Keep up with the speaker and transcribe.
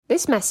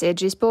This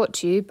message is brought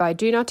to you by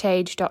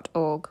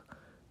DoNotAge.org,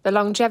 the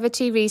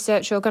longevity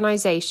research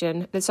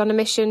organisation that's on a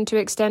mission to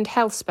extend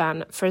health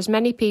span for as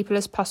many people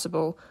as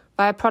possible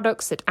via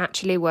products that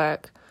actually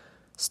work.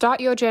 Start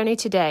your journey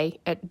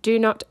today at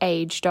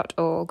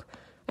DoNotAge.org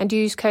and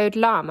use code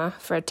LLAMA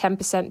for a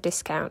 10%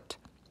 discount.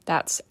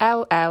 That's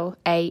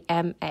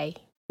LLAMA.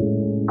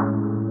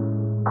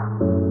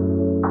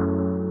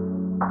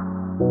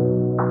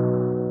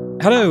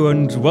 Hello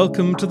and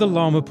welcome to the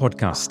Llama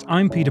Podcast.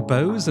 I'm Peter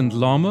Bowes, and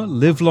Llama,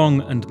 Live Long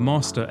and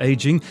Master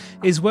Aging,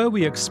 is where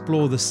we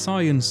explore the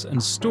science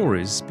and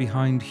stories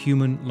behind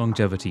human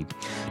longevity.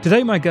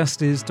 Today my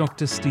guest is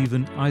Dr.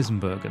 Steven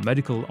Eisenberg, a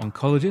medical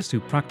oncologist who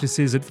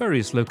practices at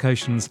various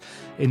locations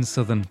in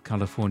Southern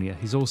California.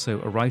 He's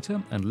also a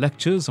writer and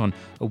lectures on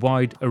a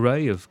wide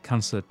array of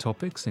cancer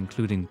topics,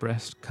 including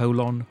breast,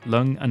 colon,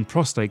 lung and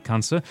prostate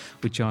cancer,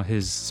 which are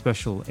his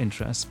special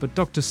interests. But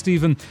Dr.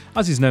 Steven,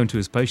 as is known to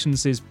his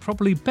patients, is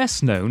probably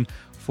best known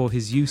for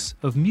his use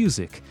of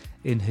music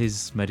in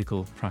his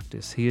medical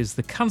practice. He is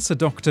the cancer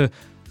doctor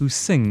who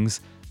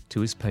sings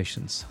to his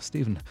patients.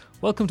 Steven,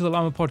 welcome to the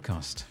Llama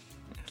Podcast.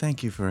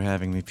 Thank you for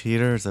having me,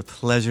 Peter. It's a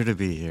pleasure to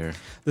be here.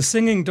 The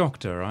singing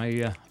doctor,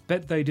 I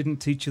bet they didn't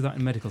teach you that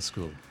in medical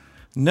school.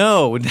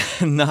 No,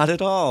 not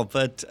at all.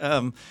 But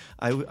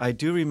I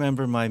do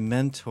remember my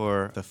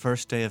mentor, the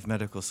first day of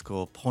medical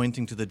school,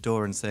 pointing to the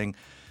door and saying,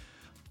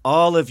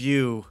 all of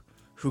you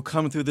who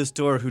come through this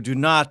door who do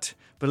not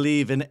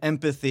believe in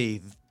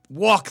empathy,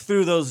 walk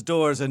through those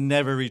doors and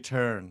never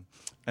return.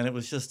 And it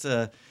was just,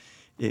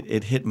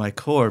 it hit my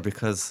core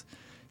because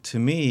to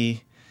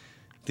me,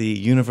 the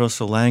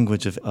universal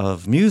language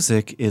of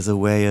music is a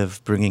way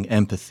of bringing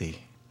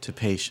empathy to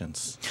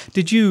patients.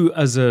 Did you,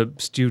 as a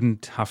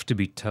student, have to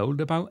be told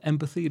about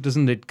empathy?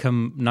 Doesn't it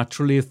come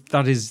naturally if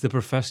that is the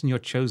profession, your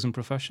chosen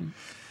profession?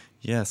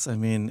 Yes, I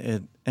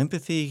mean,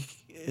 empathy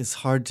is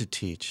hard to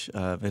teach.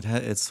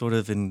 It's sort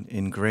of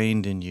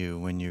ingrained in you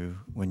when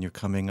you're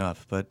coming up.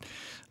 But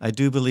I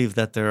do believe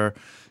that they're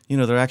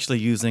actually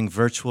using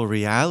virtual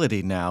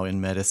reality now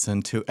in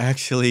medicine to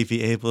actually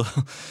be able,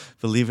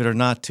 believe it or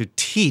not, to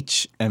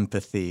teach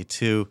empathy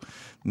to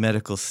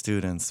medical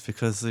students.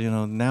 Because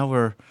now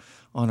we're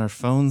on our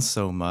phones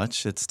so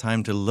much. It's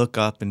time to look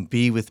up and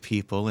be with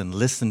people and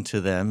listen to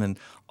them, and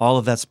all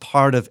of that's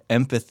part of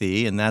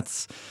empathy, and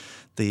that's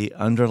the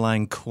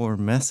underlying core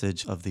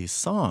message of these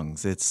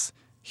songs. It's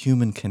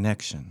human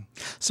connection.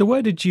 So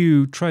where did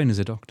you train as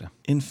a doctor?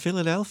 In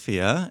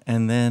Philadelphia,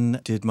 and then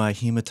did my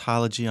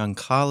hematology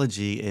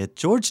oncology at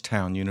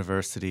Georgetown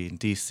University in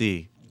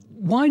D.C.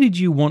 Why did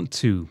you want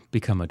to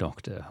become a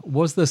doctor?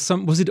 Was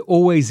it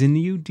always in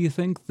you, do you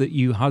think, that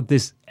you had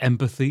this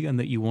empathy and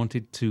that you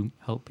wanted to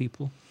help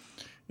people?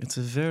 It's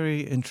a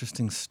very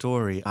interesting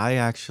story. I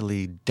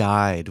actually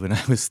died when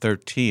I was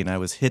 13. I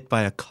was hit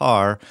by a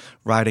car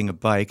riding a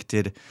bike,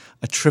 did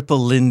a triple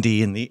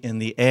Lindy in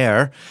the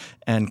air,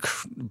 and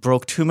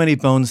broke too many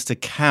bones to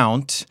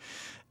count,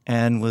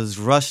 and was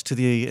rushed to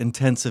the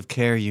intensive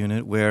care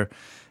unit where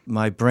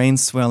my brain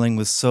swelling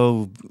was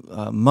so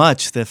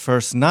much the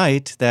first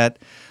night that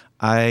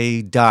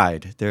I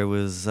died. There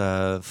was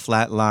a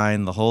flat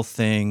line, the whole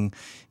thing,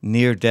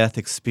 near-death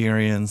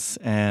experience,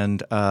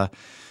 and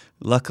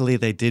luckily,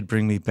 they did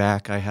bring me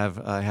back. I have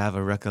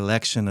a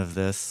recollection of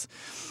this,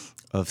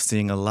 of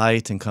seeing a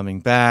light and coming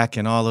back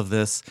and all of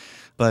this.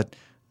 But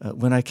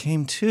when I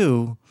came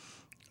to,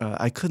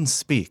 I couldn't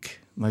speak.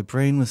 My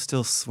brain was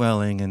still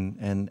swelling,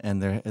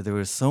 and there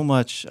was so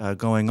much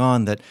going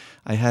on that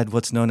I had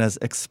what's known as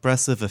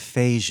expressive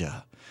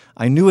aphasia.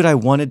 I knew what I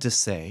wanted to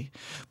say,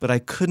 but I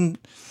couldn't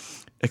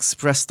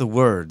express the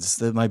words.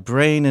 That my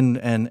brain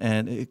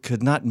and it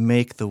could not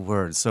make the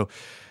words. So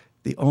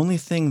the only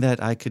thing that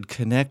I could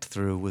connect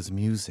through was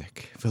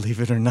music,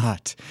 believe it or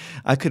not.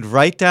 I could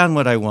write down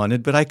what I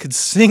wanted, but I could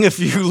sing a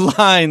few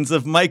lines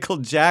of Michael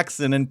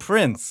Jackson and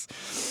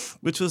Prince,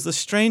 which was the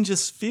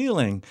strangest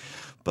feeling.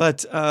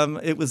 But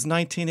it was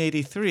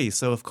 1983,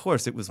 so of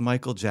course it was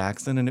Michael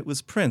Jackson and it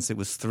was Prince. It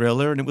was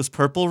Thriller and it was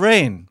Purple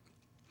Rain.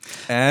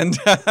 And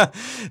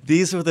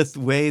these were the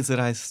ways that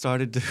I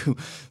started to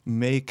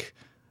make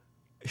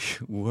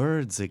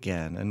words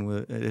again,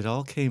 and it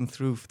all came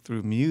through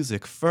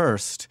music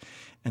first,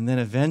 and then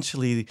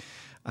eventually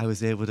I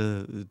was able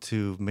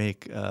to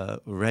make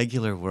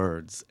regular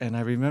words. And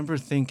I remember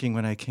thinking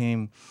when I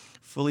came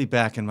fully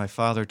back and my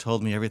father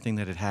told me everything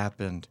that had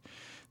happened,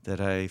 that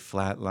I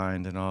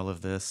flatlined and all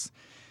of this,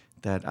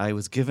 that I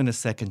was given a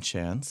second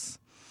chance,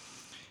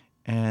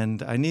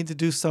 and I need to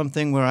do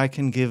something where I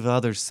can give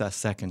others a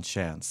second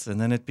chance. And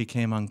then it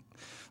became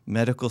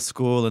medical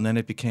school, and then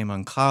it became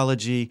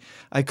oncology.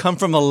 I come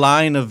from a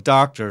line of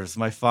doctors,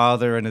 my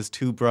father and his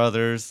two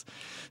brothers.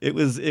 It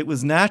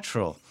was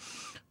natural.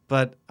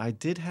 But I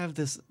did have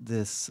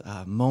this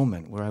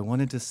moment where I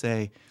wanted to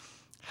say,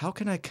 how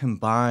can I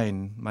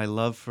combine my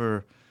love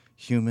for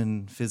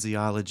human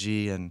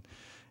physiology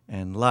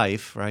and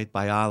life, right,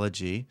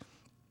 biology,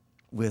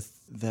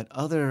 with that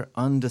other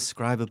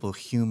undescribable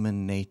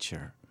human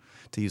nature,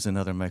 to use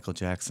another Michael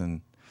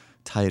Jackson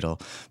title.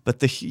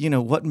 But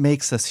what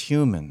makes us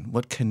human,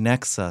 what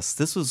connects us,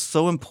 this was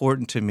so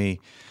important to me,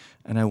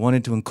 and I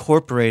wanted to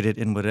incorporate it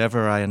in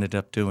whatever I ended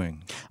up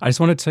doing. I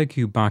just want to take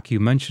you back. You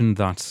mentioned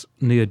that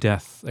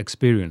near-death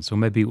experience, or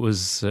maybe it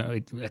was,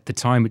 at the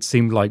time, it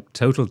seemed like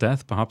total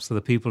death, perhaps to the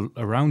people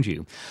around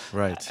you.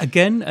 Right.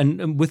 Again,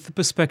 and with the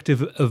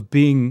perspective of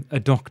being a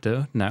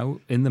doctor now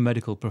in the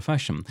medical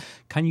profession,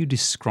 can you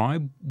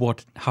describe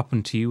what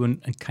happened to you,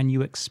 and can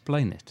you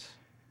explain it?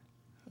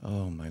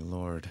 Oh, my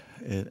Lord.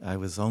 I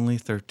was only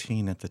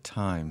 13 at the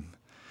time.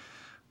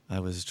 I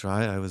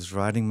was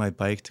riding my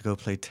bike to go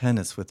play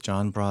tennis with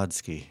John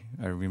Brodsky.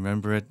 I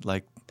remember it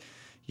like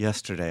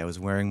yesterday. I was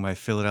wearing my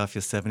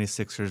Philadelphia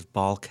 76ers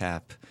ball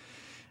cap,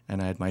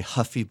 and I had my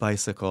Huffy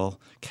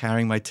bicycle,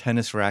 carrying my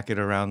tennis racket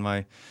around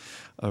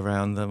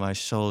my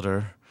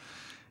shoulder,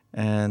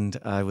 and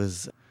I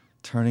was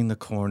turning the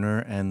corner,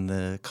 and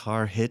the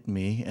car hit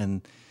me,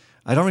 and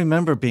I don't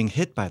remember being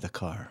hit by the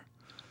car.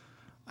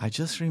 I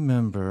just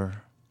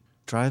remember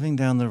driving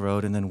down the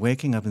road and then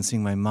waking up and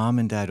seeing my mom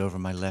and dad over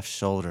my left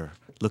shoulder,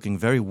 looking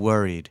very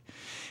worried.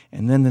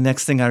 And then the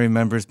next thing I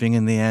remember is being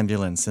in the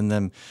ambulance and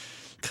them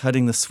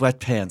cutting the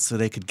sweatpants so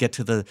they could get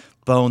to the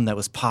bone that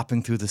was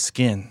popping through the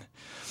skin.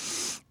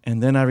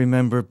 And then I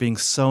remember being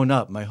sewn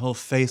up. My whole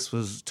face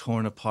was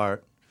torn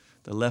apart.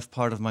 The left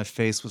part of my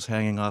face was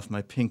hanging off.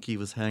 My pinky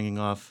was hanging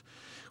off.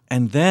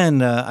 And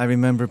then I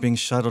remember being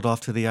shuttled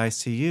off to the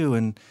ICU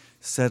and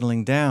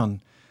settling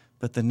down.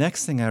 But the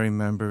next thing I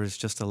remember is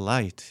just a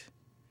light.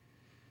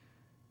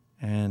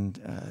 And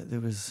there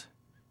was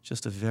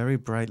just a very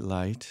bright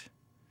light.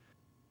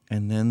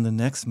 And then the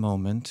next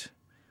moment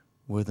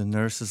were the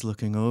nurses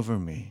looking over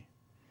me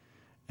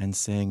and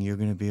saying, "You're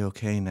going to be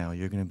okay now.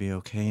 You're going to be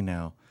okay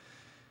now."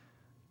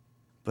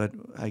 But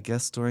I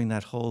guess during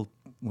that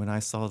when I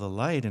saw the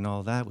light and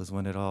all that was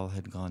when it all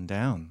had gone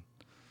down.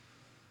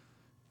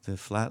 The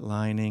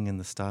flatlining and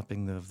the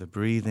stopping of the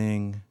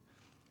breathing.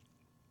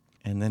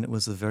 And then it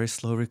was a very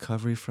slow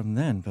recovery from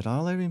then. But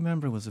all I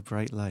remember was a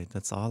bright light.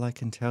 That's all I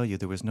can tell you.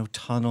 There was no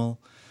tunnel.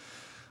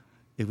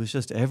 It was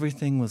just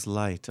everything was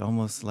light,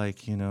 almost like,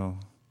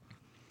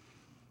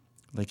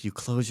 like you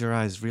close your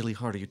eyes really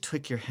hard, or you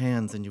tweak your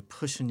hands and you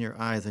push in your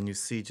eyes and you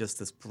see just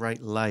this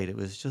bright light. It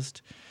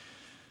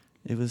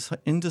was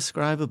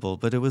indescribable,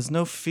 but it was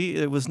no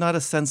fear. It was not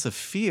a sense of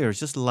fear. It was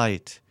just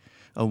light,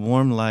 a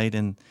warm light,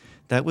 and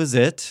that was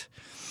it.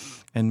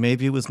 And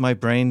maybe it was my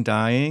brain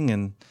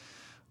dying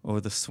or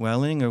the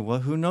swelling, or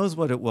who knows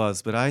what it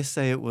was. But I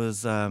say it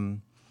was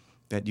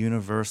that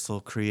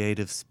universal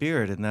creative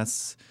spirit. And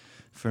that's,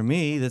 for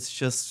me, that's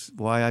just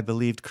why I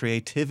believed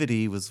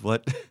creativity was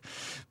what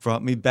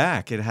brought me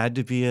back. It had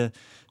to be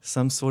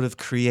some sort of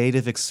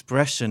creative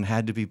expression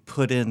had to be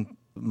put in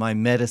my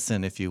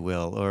medicine, if you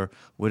will, or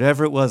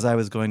whatever it was I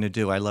was going to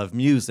do. I love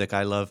music.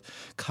 I love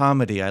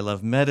comedy. I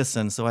love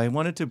medicine. So I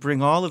wanted to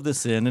bring all of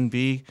this in and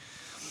be...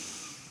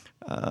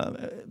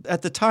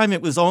 at the time,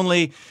 it was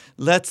only,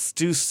 let's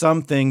do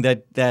something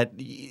that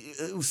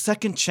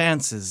second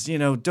chances,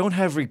 don't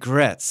have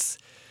regrets,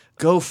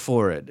 go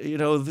for it,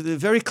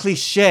 very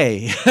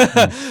cliche.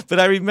 But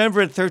I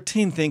remember at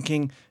 13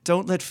 thinking,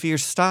 don't let fear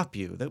stop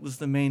you. That was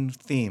the main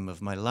theme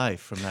of my life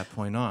from that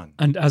point on.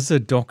 And as a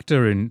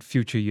doctor in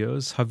future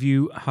years, have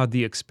you had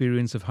the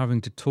experience of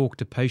having to talk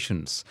to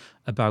patients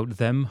about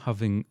them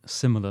having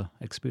similar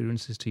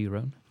experiences to your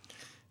own?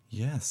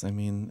 Yes, I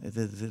mean,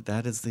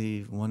 that is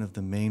one of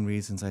the main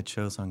reasons I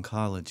chose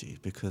oncology,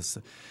 because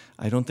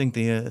I think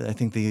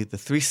the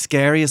three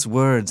scariest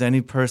words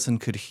any person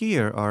could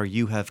hear are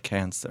 "you have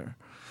cancer,"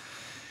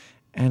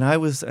 and I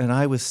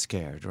was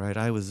scared, right?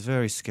 I was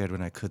very scared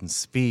when I couldn't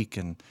speak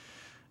and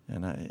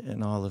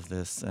all of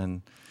this,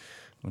 and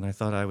when I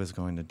thought I was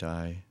going to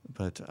die,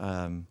 but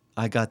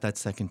I got that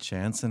second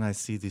chance, and I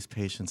see these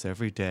patients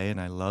every day,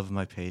 and I love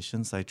my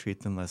patients. I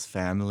treat them as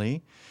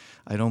family.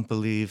 I don't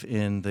believe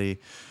in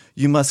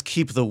you must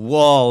keep the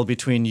wall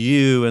between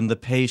you and the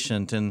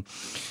patient. And,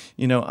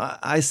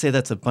 I say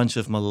that's a bunch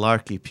of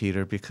malarkey,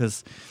 Peter,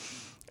 because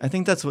I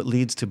think that's what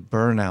leads to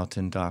burnout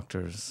in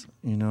doctors,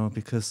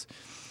 because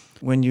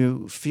when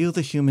you feel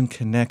the human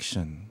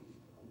connection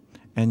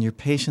and your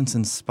patients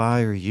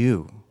inspire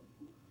you,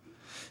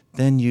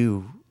 then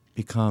you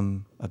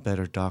become a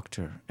better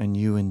doctor and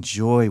you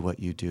enjoy what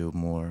you do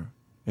more.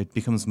 It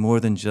becomes more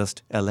than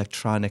just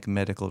electronic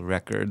medical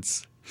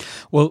records.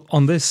 Well,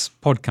 on this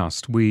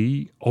podcast,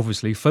 we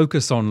obviously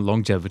focus on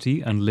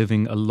longevity and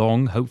living a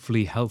long,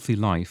 hopefully healthy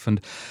life.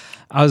 And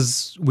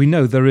as we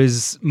know, there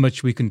is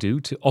much we can do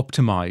to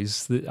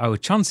optimize our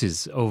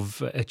chances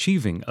of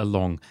achieving a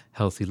long,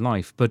 healthy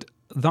life. But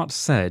that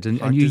said,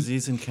 Heart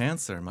disease and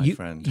cancer, my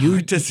friend.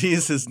 Heart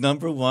disease is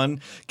number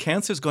one.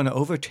 Cancer is going to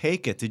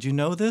overtake it. Did you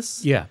know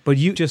this? Yeah, but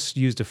you just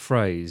used a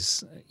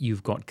phrase,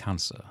 "you've got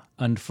cancer."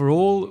 And for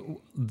all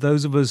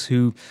those of us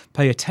who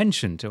pay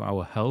attention to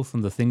our health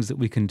and the things that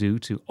we can do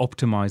to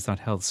optimize that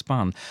health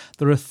span,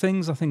 there are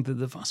things I think that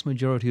the vast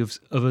majority of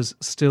us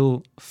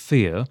still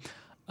fear.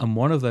 And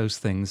one of those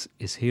things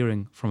is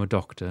hearing from a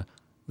doctor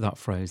that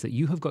phrase, that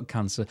you have got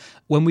cancer,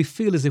 when we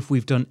feel as if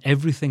we've done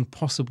everything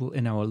possible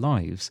in our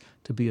lives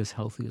to be as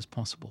healthy as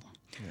possible.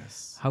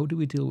 Yes. How do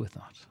we deal with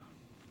that?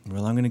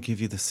 Well, I'm going to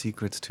give you the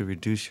secrets to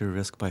reduce your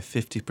risk by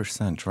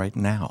 50% right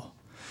now.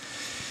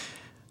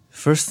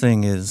 First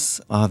thing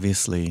is,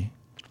 obviously,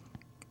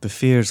 the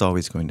fear is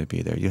always going to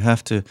be there. You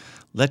have to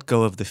let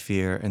go of the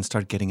fear and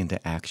start getting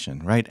into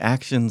action, right?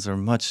 Actions are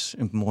much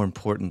more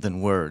important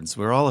than words.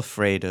 We're all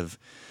afraid of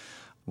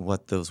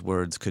what those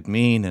words could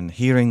mean and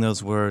hearing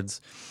those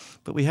words,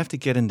 but we have to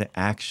get into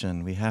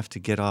action. We have to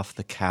get off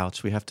the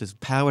couch. We have to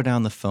power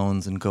down the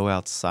phones and go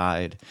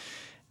outside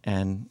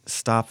and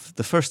stop.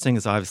 The first thing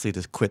is obviously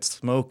to quit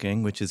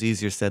smoking, which is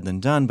easier said than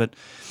done, but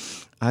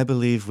I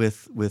believe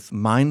with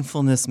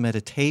mindfulness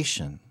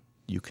meditation,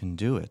 you can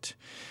do it.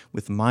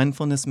 With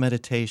mindfulness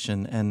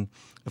meditation and,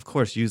 of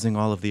course, using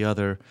all of the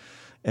other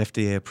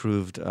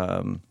FDA-approved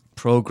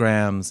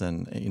programs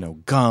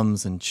and,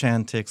 gums and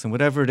Chantix and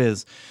whatever it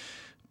is.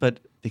 But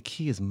the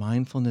key is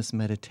mindfulness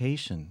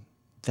meditation.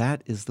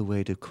 That is the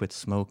way to quit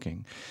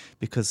smoking,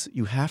 because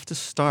you have to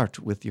start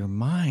with your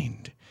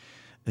mind.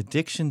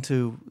 Addiction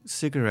to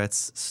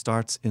cigarettes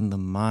starts in the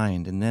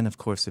mind, and then, of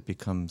course, it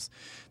becomes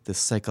this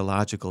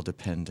psychological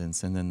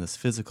dependence and then this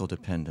physical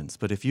dependence.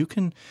 But if you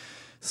can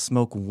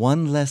smoke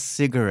one less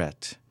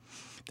cigarette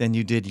than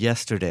you did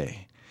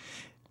yesterday,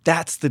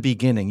 that's the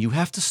beginning. You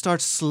have to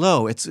start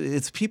slow.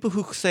 It's people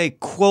who say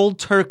cold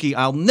turkey,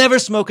 I'll never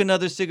smoke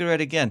another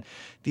cigarette again.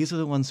 These are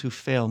the ones who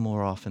fail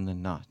more often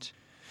than not.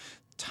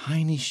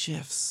 Tiny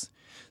shifts.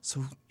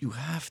 So you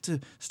have to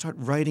start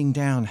writing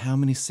down how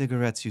many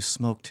cigarettes you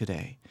smoked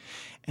today,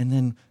 and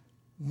then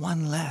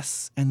one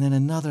less, and then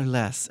another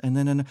less, and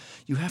then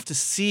you have to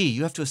see,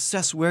 you have to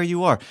assess where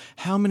you are.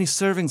 How many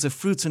servings of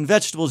fruits and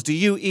vegetables do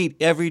you eat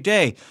every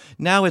day?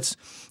 Now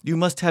you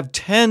must have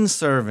 10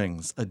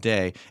 servings a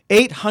day.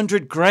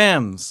 800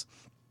 grams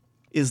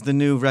is the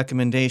new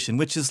recommendation,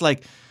 which is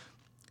like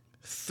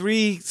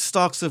 3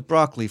 stalks of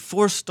broccoli,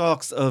 4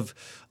 stalks of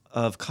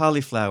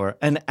cauliflower,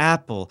 an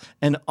apple,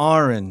 an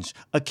orange,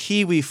 a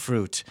kiwi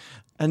fruit,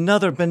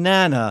 another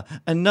banana,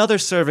 another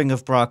serving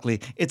of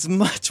broccoli. It's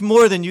much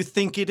more than you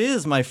think it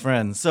is, my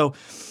friends. So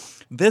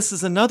this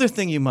is another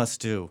thing you must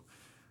do.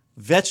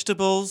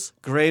 Vegetables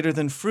greater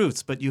than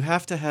fruits, but you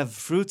have to have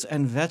fruits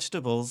and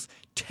vegetables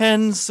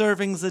 10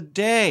 servings a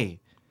day.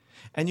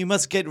 And you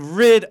must get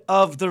rid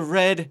of the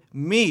red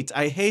meat.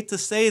 I hate to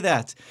say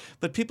that,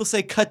 but people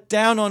say cut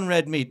down on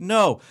red meat.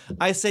 No,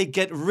 I say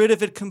get rid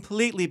of it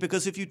completely,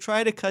 because if you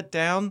try to cut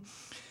down,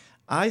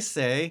 I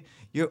say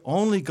you're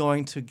only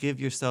going to give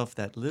yourself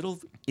that little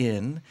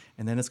in,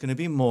 and then it's going to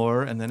be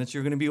more, and then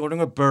you're going to be ordering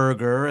a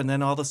burger, and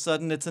then all of a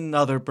sudden it's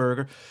another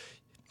burger.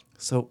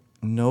 So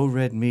no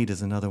red meat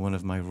is another one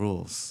of my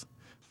rules.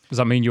 Does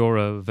that mean you're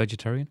a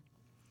vegetarian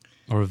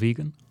or a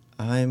vegan?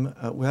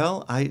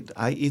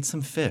 I eat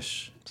some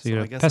fish. So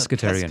you're I guess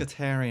pescatarian. A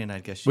pescatarian, I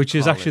guess Which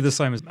is actually it. the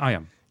same as I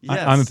am.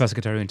 Yes. I'm a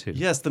pescatarian too.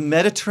 Yes, the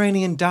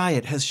Mediterranean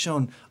diet has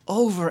shown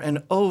over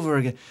and over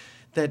again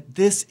that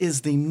this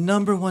is the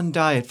number one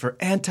diet for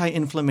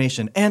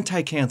anti-inflammation,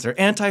 anti-cancer,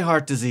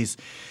 anti-heart disease.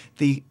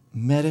 The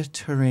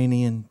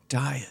Mediterranean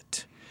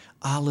diet.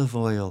 Olive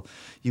oil.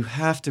 You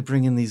have to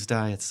bring in these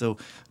diets. So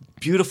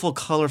beautiful,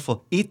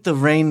 colorful. Eat the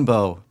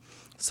rainbow.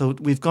 So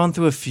we've gone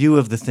through a few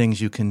of the things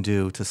you can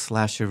do to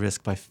slash your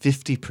risk by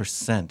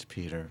 50%,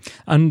 Peter.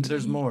 And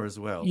there's more as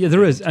well. Yeah,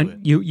 there is. And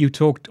you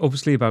talked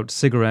obviously about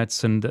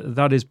cigarettes, and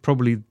that is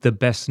probably the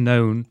best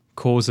known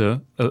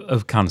causer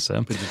of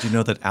cancer. But did you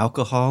know that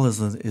alcohol is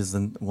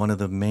one of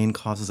the main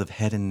causes of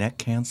head and neck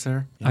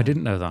cancer? Yeah. I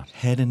didn't know that.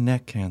 Head and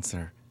neck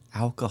cancer,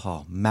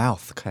 alcohol,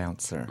 mouth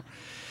cancer.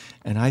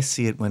 And I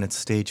see it when it's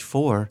stage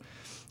 4,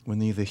 when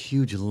you have a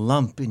huge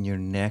lump in your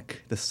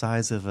neck the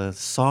size of a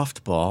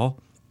softball.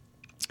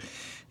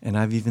 And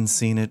I've even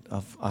seen it,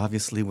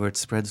 obviously, where it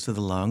spreads to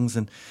the lungs.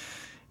 And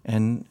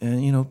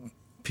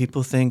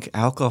people think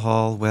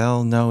alcohol,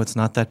 well, no, it's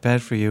not that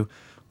bad for you.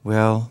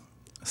 Well,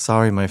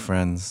 sorry, my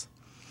friends.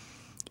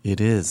 It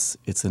is.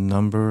 It's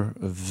a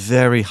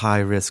very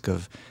high risk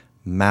of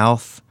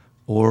mouth,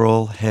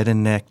 oral, head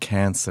and neck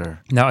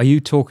cancer. Now, are you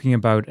talking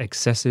about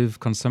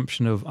excessive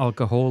consumption of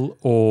alcohol,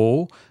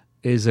 or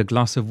is a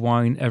glass of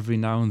wine every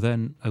now and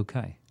then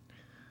okay?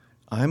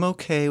 I'm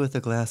okay with a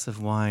glass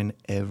of wine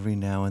every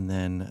now and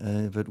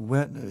then, but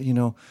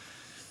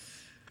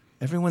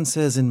everyone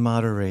says in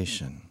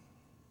moderation.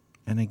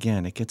 And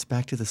again, it gets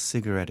back to the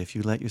cigarette. If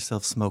you let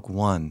yourself smoke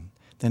 1,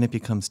 then it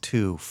becomes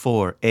 2,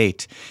 4,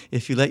 8.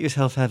 If you let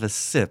yourself have a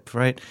sip,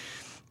 right?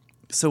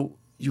 So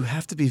you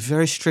have to be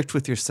very strict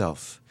with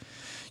yourself.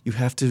 You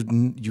have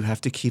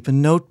to keep a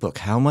notebook.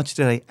 How much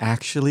did I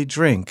actually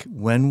drink?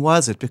 When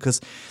was it? Because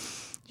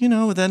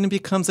then it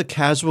becomes a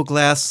casual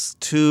glass,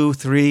 2,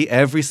 3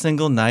 every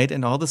single night,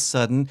 and all of a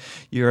sudden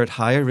you're at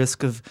higher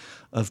risk of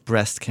of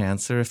breast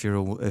cancer if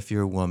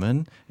you're a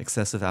woman,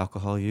 excessive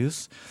alcohol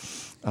use,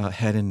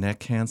 head and neck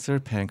cancer,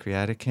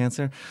 pancreatic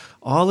cancer.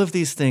 All of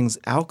these things,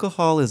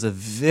 alcohol is a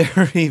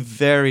very,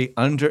 very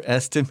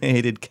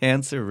underestimated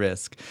cancer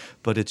risk,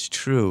 but it's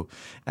true,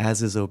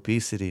 as is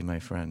obesity, my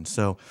friend.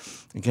 So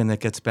again, that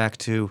gets back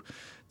to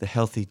the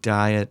healthy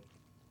diet,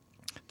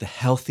 the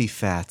healthy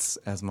fats,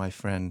 as my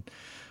friend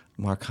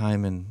Mark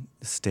Hyman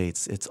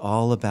states. It's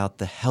all about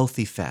the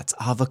healthy fats,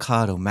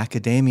 avocado,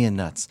 macadamia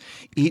nuts.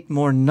 Eat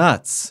more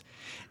nuts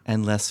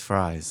and less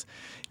fries.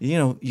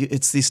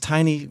 It's these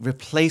tiny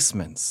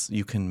replacements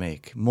you can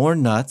make. More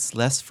nuts,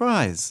 less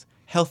fries.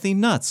 Healthy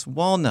nuts,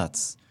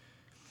 walnuts,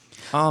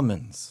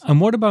 almonds.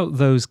 And what about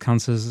those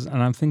cancers?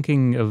 And I'm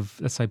thinking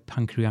of, let's say,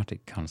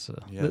 pancreatic cancer.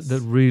 Yes. The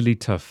really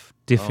tough,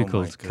 difficult Oh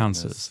my goodness.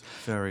 cancers.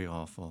 Very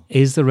awful.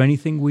 Is there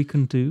anything we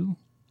can do?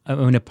 I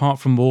mean, apart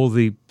from all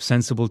the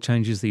sensible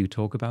changes that you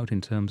talk about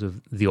in terms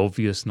of the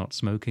obvious, not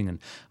smoking and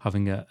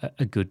having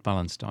a good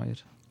balanced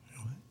diet?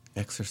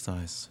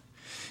 Exercise.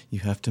 You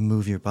have to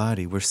move your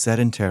body. We're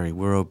sedentary.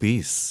 We're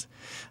obese,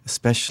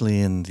 especially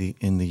in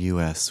the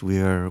U.S.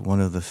 We are one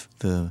of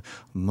the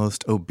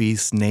most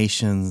obese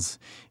nations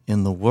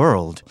in the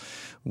world.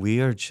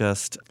 We are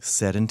just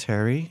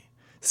sedentary.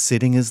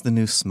 Sitting is the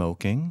new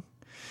smoking.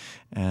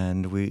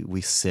 And we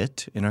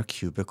sit in our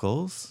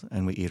cubicles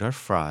and we eat our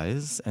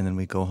fries and then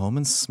we go home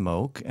and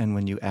smoke. And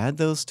when you add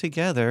those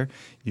together,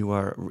 you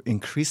are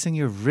increasing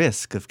your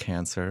risk of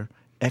cancer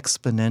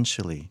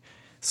exponentially.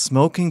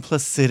 Smoking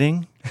plus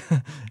sitting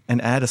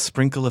and add a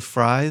sprinkle of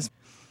fries,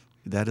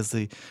 that is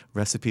the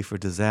recipe for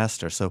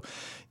disaster. So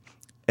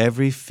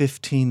every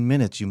 15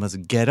 minutes, you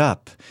must get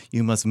up,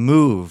 you must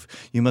move,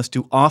 you must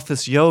do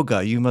office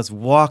yoga, you must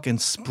walk and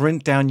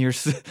sprint down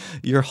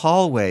your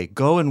hallway,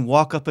 go and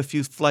walk up a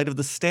few flights of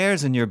the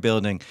stairs in your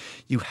building.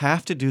 You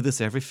have to do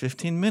this every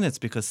 15 minutes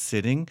because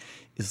sitting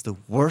is the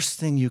worst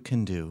thing you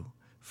can do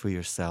for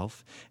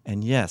yourself.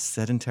 And yes,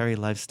 sedentary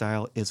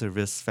lifestyle is a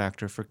risk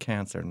factor for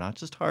cancer, not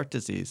just heart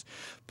disease,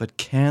 but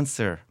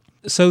cancer.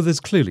 So there's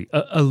clearly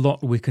a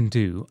lot we can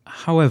do.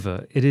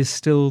 However, it is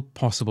still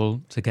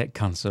possible to get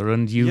cancer,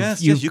 and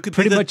you've you could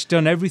pretty much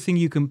done everything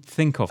you can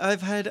think of.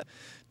 I've had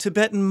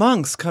Tibetan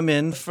monks come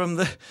in from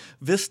the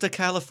Vista,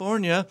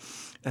 California,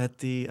 at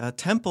the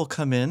temple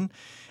come in,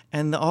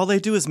 and all they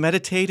do is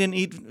meditate and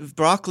eat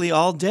broccoli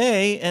all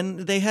day,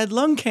 and they had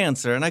lung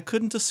cancer, and I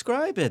couldn't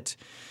describe it.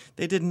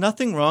 They did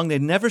nothing wrong. They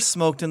never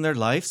smoked in their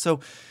life. So,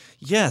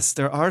 yes,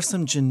 there are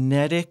some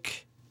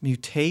genetic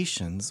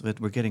mutations that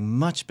we're getting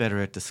much better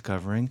at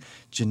discovering.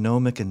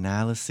 Genomic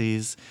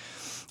analyses.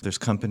 There's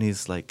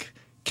companies like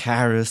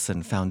Caris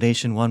and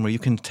Foundation One where you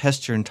can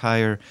test your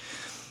entire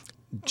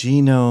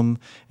genome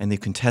and you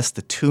can test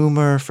the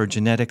tumor for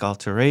genetic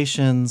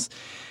alterations.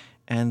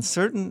 And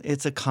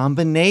it's a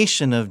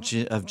combination of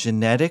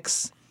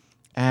genetics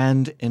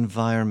and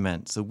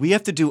environment. So we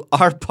have to do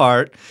our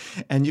part,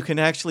 and you can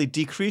actually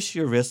decrease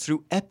your risk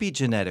through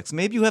epigenetics.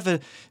 Maybe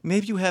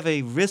you have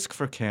a risk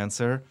for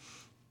cancer,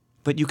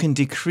 but you can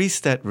decrease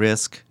that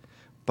risk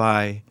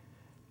by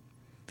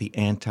the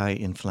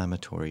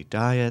anti-inflammatory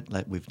diet,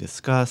 like we've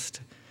discussed,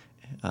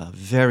 a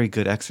very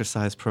good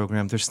exercise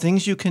program. There's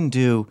things you can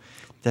do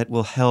that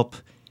will help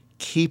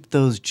keep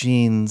those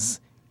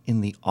genes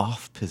in the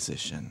off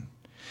position.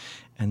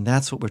 And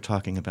that's what we're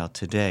talking about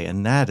today.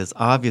 And that is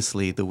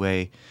obviously the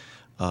way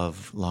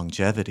of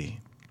longevity.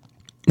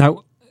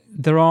 Now,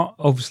 there are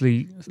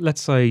obviously,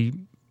 let's say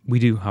we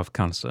do have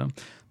cancer.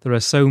 There are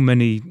so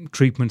many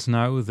treatments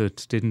now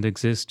that didn't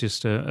exist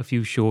just a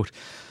few short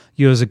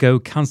years ago.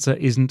 Cancer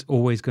isn't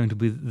always going to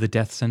be the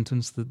death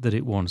sentence that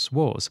it once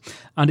was.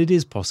 And it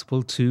is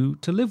possible to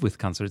live with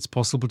cancer. It's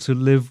possible to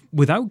live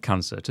without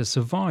cancer, to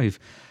survive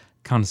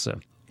cancer.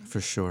 For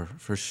sure.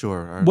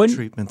 Our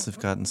treatments have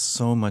gotten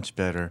so much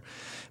better.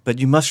 But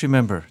you must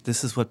remember,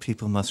 this is what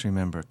people must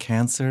remember.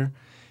 Cancer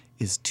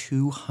is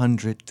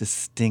 200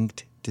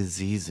 distinct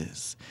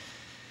diseases.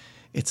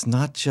 It's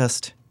not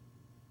just,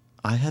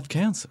 I have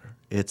cancer.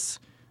 It's,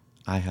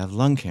 I have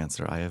lung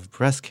cancer, I have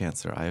breast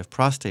cancer, I have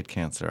prostate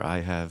cancer,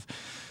 I have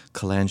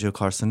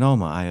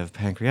cholangiocarcinoma, I have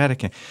pancreatic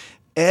cancer.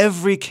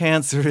 Every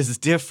cancer is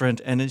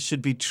different, and it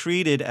should be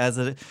treated as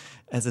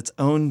its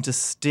own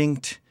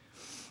distinct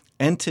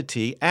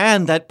entity.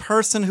 And that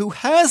person who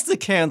has the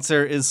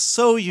cancer is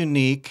so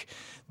unique.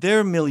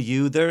 Their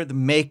milieu, their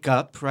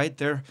makeup, right?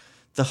 They're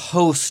the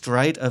host,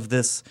 right, of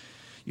this.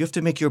 You have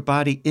to make your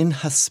body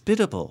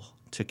inhospitable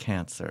to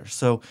cancer.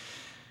 So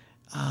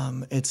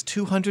it's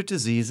 200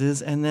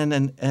 diseases and then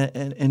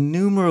an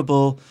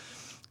innumerable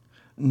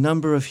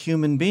number of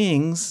human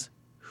beings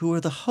who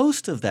are the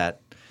host of that.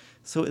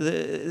 So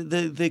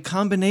the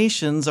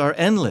combinations are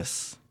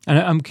endless. And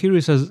I'm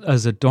curious,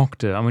 as a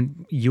doctor, I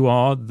mean, you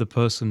are the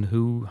person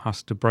who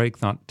has to break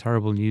that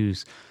terrible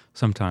news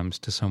sometimes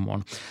to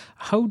someone.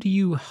 How do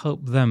you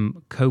help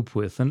them cope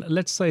with, and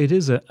let's say it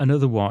is an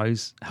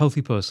otherwise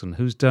healthy person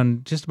who's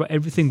done just about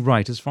everything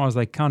right as far as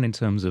they can in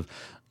terms of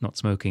not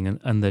smoking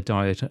and their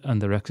diet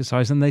and their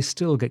exercise, and they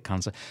still get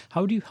cancer.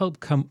 How do you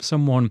help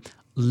someone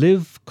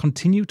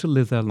continue to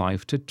live their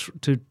life,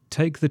 to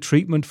take the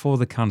treatment for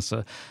the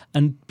cancer,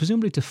 and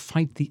presumably to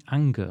fight the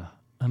anger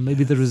and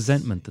maybe the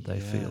resentment that they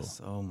feel.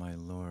 Oh, my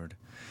Lord.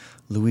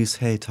 Louise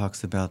Hay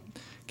talks about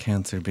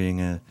cancer being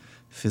a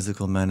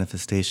physical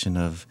manifestation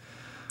of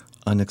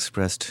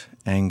unexpressed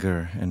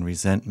anger and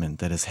resentment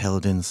that is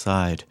held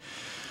inside.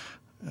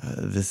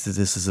 This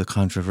is a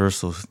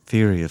controversial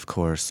theory, of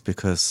course,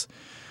 because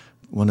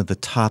one of the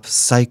top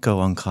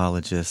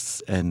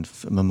psycho-oncologists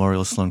at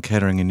Memorial Sloan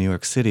Kettering in New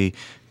York City,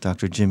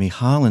 Dr. Jimmy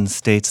Holland,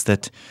 states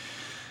that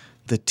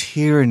the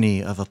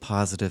tyranny of a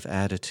positive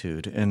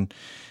attitude, and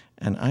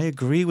I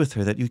agree with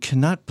her that you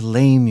cannot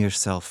blame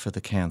yourself for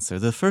the cancer.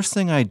 The first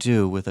thing I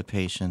do with a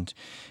patient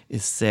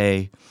is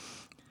say,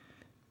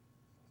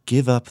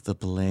 give up the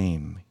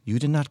blame. You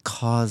did not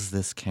cause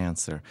this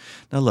cancer.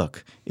 Now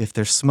look, if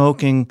they're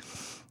smoking,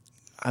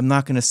 I'm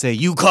not going to say,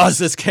 you caused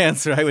this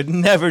cancer. I would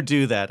never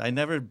do that. I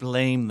never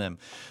blame them.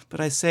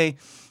 But I say,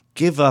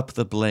 give up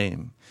the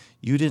blame.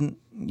 You didn't,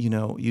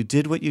 you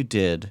did what you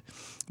did,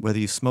 whether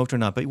you smoked or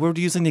not. But we're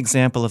using the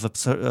example of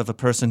a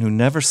person who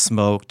never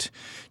smoked,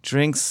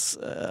 drinks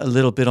a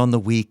little bit on the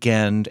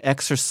weekend,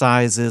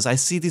 exercises. I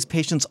see these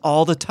patients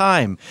all the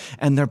time,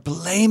 and they're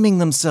blaming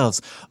themselves.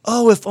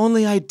 Oh, if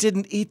only I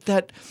didn't eat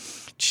that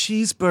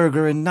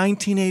cheeseburger in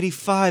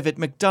 1985 at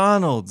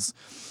McDonald's.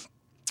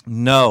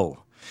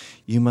 No,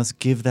 you must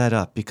give that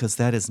up, because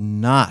that is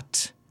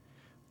not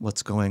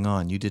what's going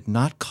on. You did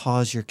not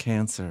cause your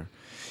cancer.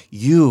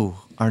 You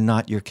are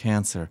not your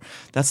cancer.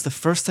 That's the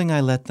first thing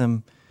I let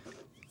them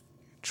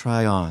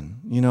try on.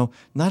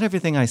 Not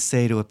everything I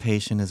say to a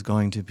patient is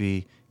going to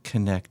be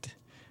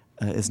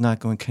is not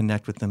going to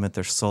connect with them at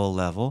their soul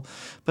level,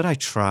 but I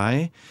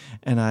try,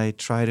 and I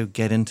try to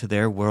get into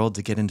their world,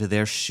 to get into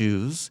their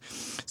shoes.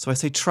 So I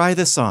say, try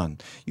this on.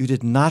 You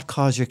did not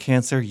cause your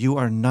cancer. You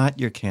are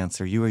not your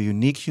cancer. You are a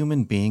unique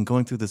human being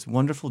going through this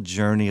wonderful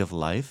journey of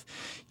life.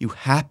 You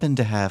happen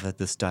to have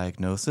this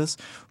diagnosis.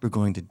 We're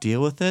going to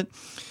deal with it.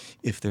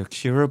 If they're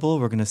curable,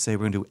 we're going to say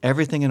we're going to do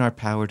everything in our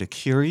power to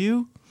cure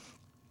you.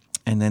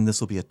 And then this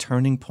will be a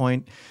turning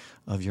point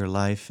of your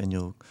life, and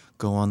you'll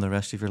go on the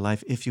rest of your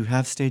life. If you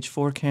have stage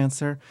 4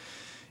 cancer,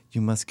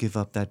 you must give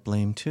up that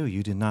blame too.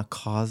 You did not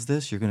cause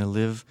this. You're going to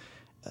live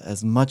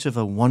as much of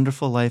a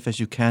wonderful life as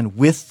you can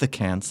with the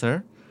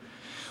cancer.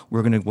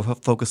 We're going to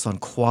focus on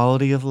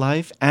quality of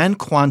life and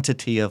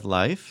quantity of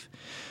life,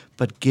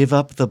 but give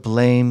up the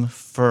blame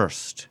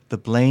first. The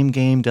blame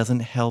game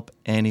doesn't help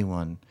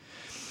anyone.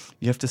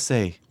 You have to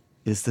say,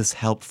 is this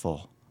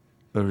helpful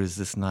or is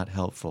this not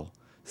helpful?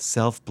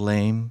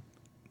 Self-blame,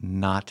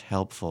 not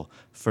helpful.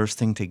 First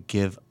thing to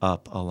give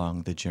up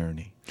along the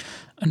journey.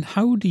 And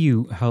how do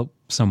you help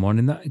someone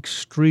in that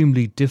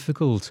extremely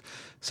difficult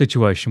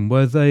situation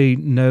where they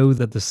know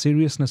that the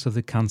seriousness of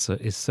the cancer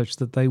is such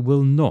that they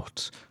will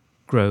not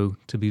grow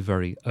to be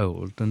very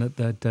old and that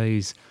their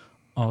days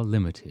are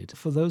limited?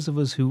 For those of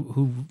us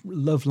who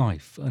love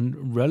life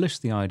and relish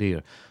the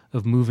idea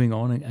of moving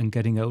on and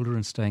getting older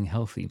and staying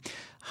healthy,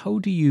 how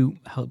do you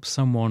help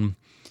someone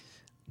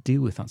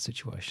deal with that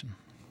situation?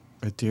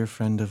 A dear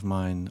friend of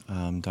mine,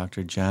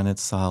 Dr. Janet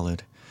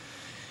Solid,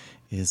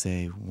 is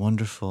a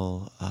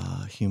wonderful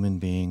human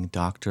being,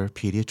 doctor,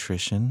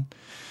 pediatrician,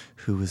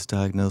 who was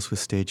diagnosed with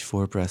stage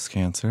 4 breast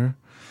cancer.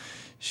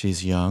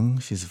 She's young,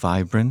 she's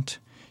vibrant,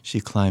 she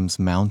climbs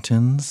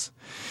mountains,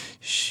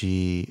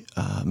 she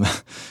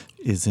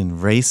is in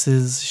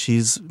races.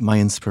 She's my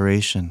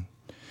inspiration.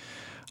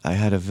 I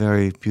had a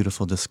very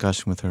beautiful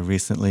discussion with her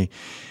recently,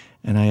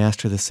 and I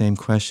asked her the same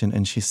question,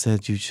 and she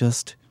said, you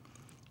just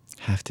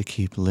have to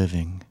keep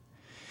living.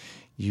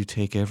 You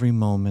take every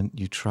moment,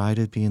 you try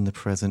to be in the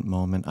present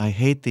moment. I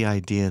hate the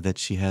idea that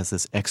she has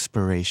this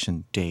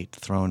expiration date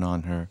thrown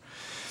on her.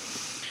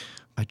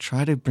 I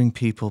try to bring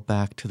people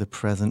back to the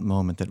present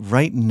moment, that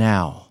right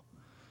now,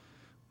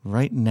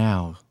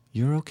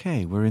 you're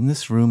okay. We're in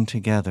this room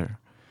together.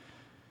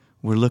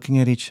 We're looking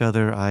at each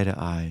other eye to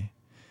eye.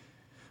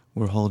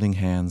 We're holding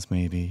hands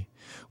maybe.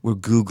 We're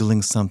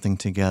Googling something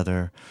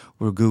together.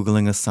 We're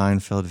Googling a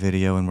Seinfeld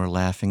video and we're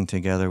laughing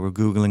together. We're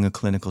Googling a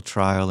clinical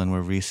trial and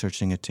we're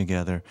researching it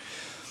together.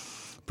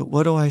 But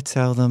what do I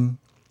tell them?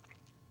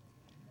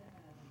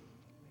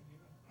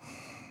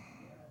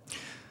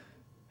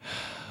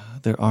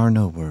 There are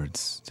no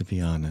words, to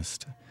be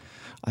honest.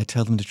 I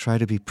tell them to try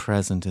to be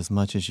present as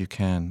much as you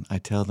can. I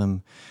tell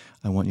them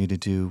I want you to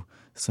do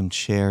some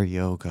chair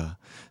yoga,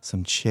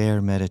 some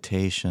chair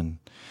meditation,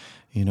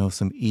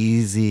 some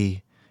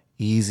easy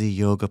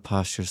yoga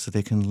postures so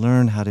they can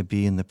learn how to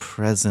be in the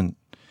present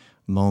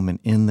moment,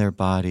 in their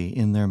body,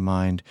 in their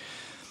mind,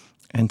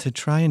 and to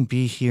try and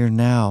be here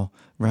now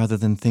rather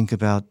than think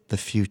about the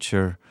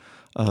future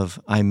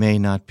of I may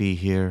not be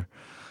here.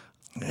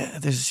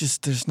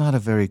 There's not a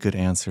very good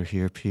answer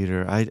here,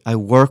 Peter. I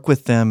work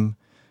with them.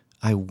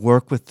 I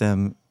work with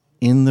them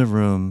in the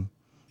room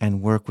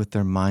and work with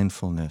their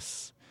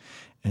mindfulness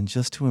and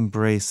just to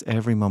embrace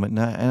every moment.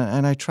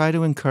 And I try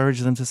to encourage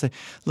them to say,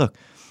 look,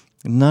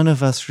 None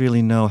of us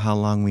really know how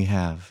long we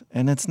have.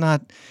 And it's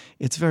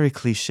very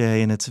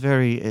cliche, and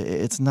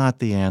it's not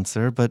the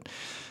answer, but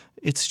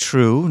it's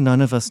true. None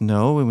of us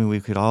know. I mean,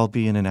 we could all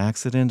be in an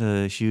accident.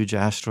 A huge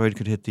asteroid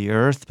could hit the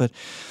Earth. But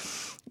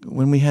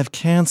when we have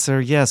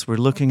cancer, yes, we're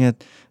looking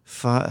at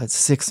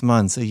 6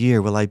 months, a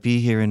year. Will I be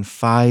here in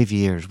 5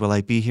 years? Will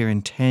I be here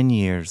in 10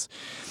 years?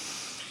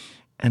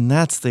 And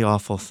that's the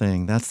awful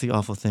thing. That's the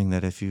awful thing,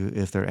 that if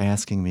they're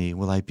asking me,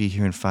 will I be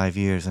here in 5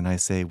 years? And I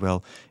say,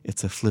 well,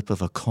 it's a flip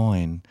of a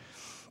coin.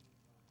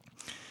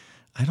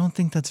 I don't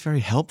think that's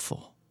very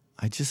helpful.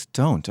 I just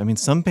don't. I mean,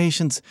 some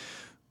patients,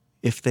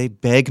 if they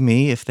beg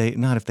me,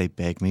 not if they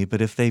beg me,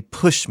 but if they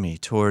push me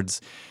towards,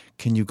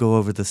 can you go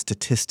over the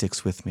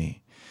statistics with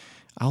me?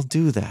 I'll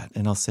do that,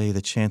 and I'll say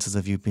the chances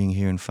of you being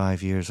here in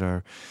 5 years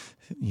are,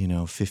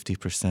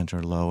 50%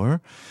 or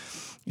lower.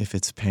 If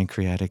it's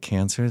pancreatic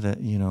cancer that,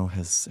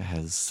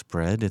 has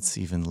spread, it's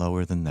even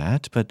lower than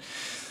that. But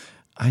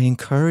I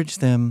encourage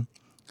them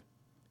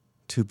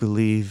to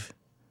believe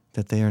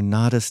that they are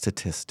not a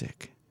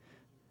statistic,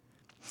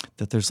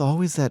 that there's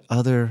always that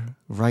other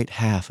right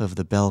half of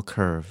the bell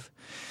curve,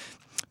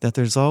 that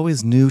there's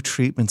always new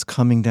treatments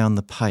coming down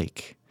the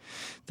pike,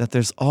 that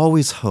there's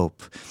always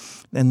hope,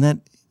 and that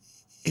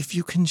if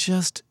you can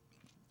just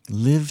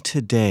live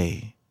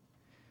today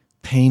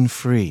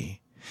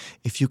pain-free,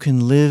 if you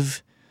can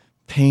live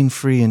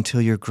pain-free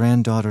until your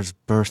granddaughter's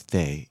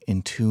birthday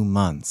in 2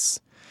 months,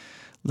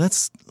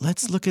 let's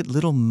look at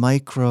little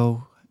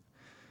micro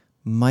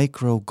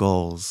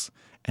goals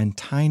and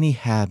tiny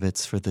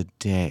habits for the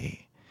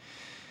day.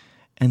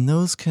 And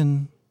those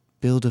can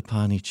build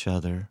upon each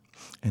other,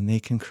 and they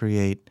can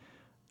create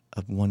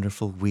a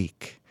wonderful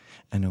week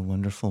and a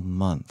wonderful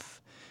month.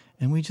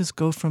 And we just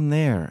go from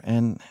there.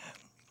 And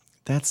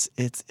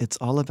it's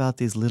all about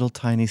these little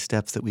tiny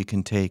steps that we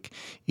can take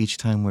each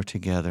time we're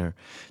together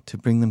to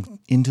bring them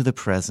into the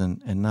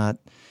present, and not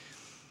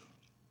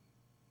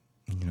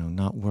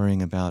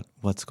worrying about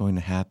what's going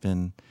to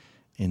happen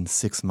in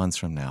 6 months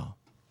from now.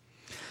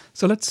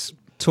 So let's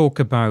talk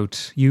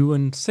about you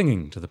and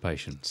singing to the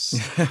patients.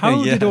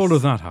 How Yes. did all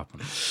of that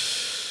happen?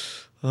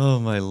 Oh,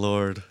 my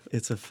Lord.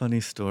 It's a funny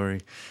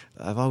story.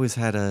 I've always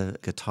had a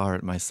guitar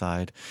at my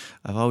side.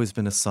 I've always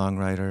been a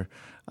songwriter.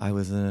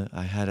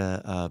 I had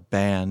a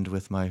band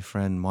with my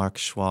friend Mark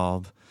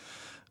Schwab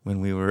when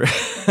we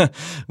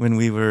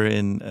were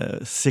in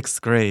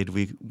sixth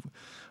grade.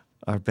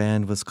 Our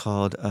band was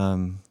called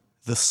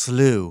The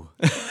Slew.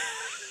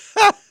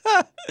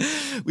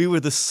 We were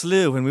the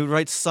Slew, and we would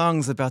write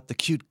songs about the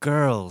cute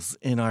girls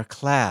in our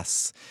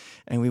class,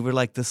 and we were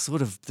like this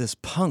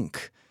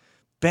punk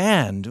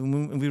band,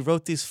 and we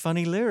wrote these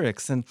funny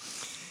lyrics. And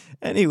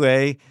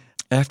anyway,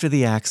 after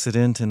the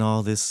accident and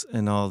all this,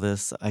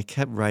 I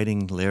kept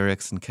writing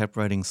lyrics and kept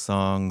writing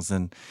songs.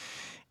 And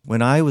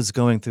when I was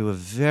going through a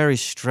very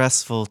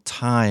stressful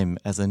time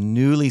as a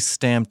newly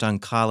stamped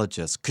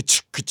oncologist,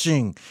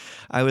 ka-ching,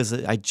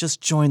 I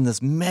just joined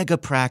this mega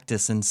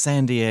practice in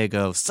San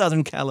Diego,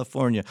 Southern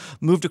California,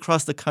 moved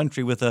across the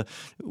country with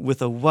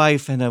a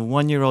wife and a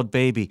 1-year-old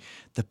baby.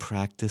 The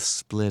practice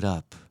split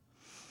up.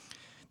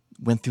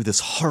 Went through this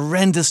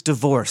horrendous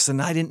divorce,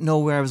 and I didn't know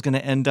where I was going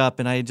to end up,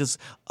 and I had just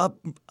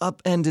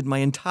upended my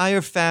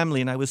entire family,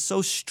 and I was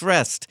so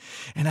stressed,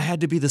 and I had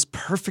to be this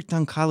perfect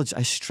oncologist.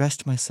 I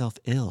stressed myself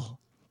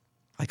ill.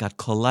 I got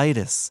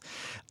colitis,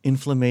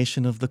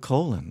 inflammation of the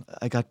colon.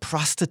 I got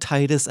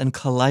prostatitis and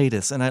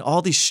colitis, and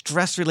all these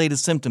stress-related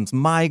symptoms,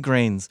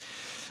 migraines,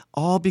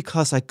 all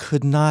because I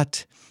could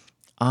not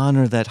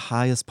honor that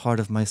highest part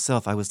of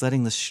myself. I was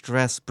letting the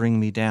stress bring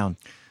me down.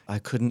 I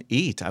couldn't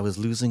eat. I was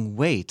losing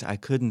weight. I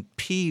couldn't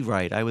pee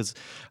right. I was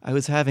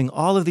having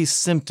all of these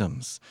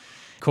symptoms.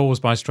 Caused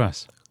by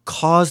stress?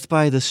 Caused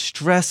by the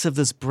stress of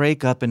this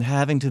breakup and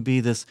having to be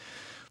this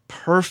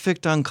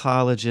perfect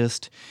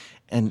oncologist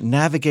and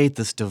navigate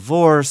this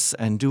divorce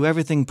and do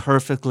everything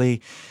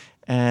perfectly.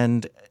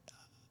 And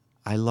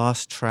I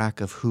lost track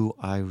of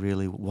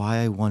why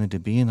I wanted to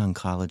be an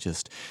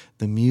oncologist.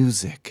 The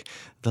music,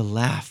 the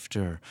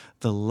laughter,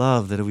 the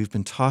love that we've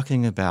been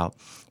talking about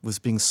was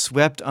being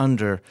swept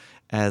under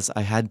as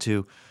I had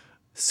to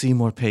see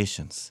more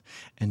patients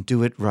and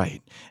do it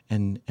right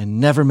and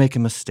never make a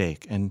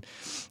mistake. And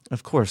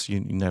of course, you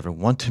never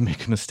want to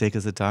make a mistake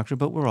as a doctor,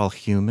 but we're all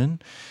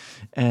human.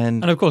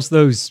 And of course,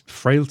 those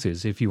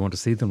frailties, if you want to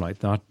see them like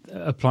that,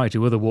 apply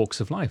to other walks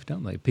of life,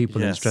 don't they?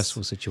 People in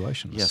stressful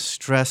situations. Yes,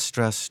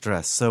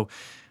 stress. So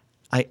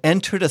I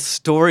entered a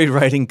story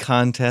writing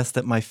contest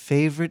that my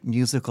favorite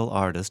musical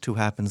artist, who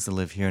happens to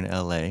live here in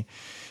L.A.,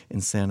 in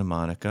Santa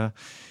Monica,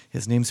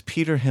 his name's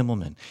Peter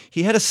Himmelman.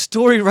 He had a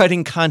story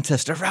writing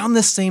contest around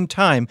the same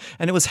time,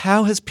 and it was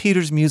How Has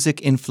Peter's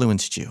Music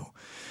Influenced You?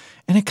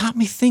 And it got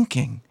me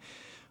thinking,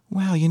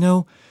 wow,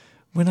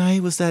 when I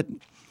was that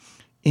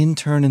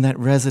intern and that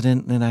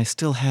resident, and I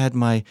still had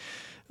my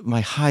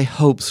high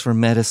hopes for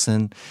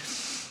medicine,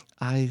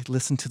 I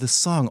listened to this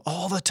song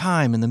all the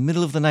time in the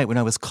middle of the night when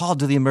I was called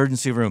to the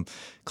emergency room,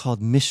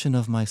 called Mission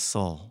of My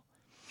Soul.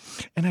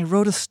 And I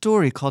wrote a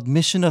story called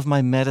Mission of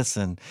My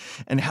Medicine,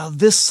 and how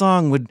this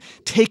song would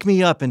take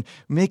me up and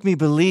make me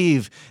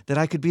believe that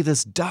I could be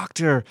this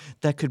doctor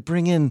that could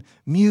bring in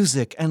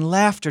music and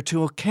laughter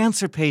to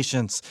cancer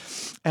patients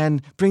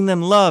and bring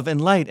them love and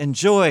light and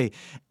joy.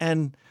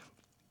 And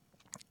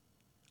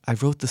I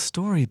wrote the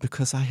story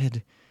because I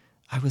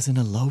was in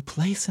a low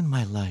place in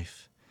my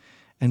life.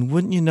 And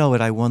wouldn't you know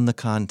it, I won the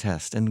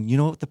contest. And you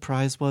know what the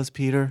prize was,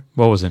 Peter?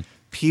 What was it?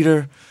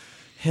 Peter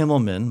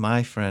Himmelman,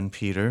 my friend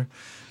Peter,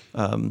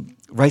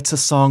 writes a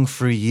song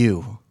for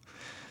you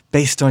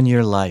based on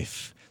your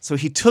life. So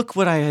he took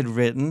what I had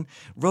written,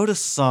 wrote a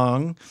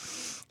song,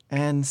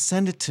 and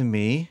sent it to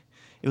me.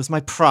 It was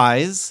my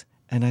prize,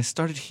 and I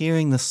started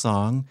hearing the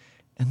song,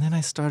 and then I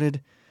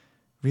started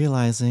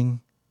realizing,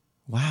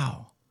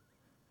 wow,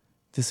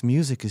 this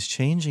music is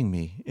changing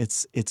me.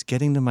 It's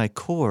getting to my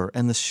core.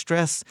 And the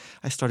stress,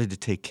 I started to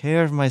take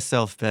care of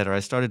myself better. I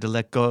started to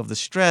let go of the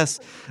stress.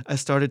 I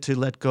started to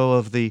let go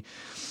of the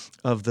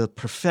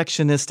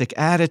perfectionistic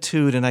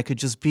attitude, and I could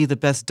just be the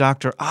best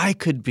doctor I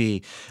could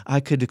be. I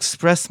could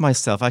express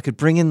myself. I could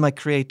bring in my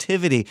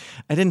creativity.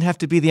 I didn't have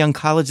to be the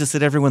oncologist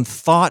that everyone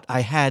thought I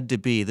had to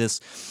be,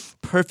 this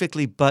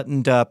perfectly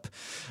buttoned up.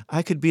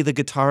 I could be the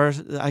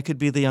guitarist. I could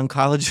be the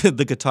oncologist,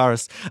 the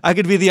guitarist. I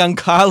could be the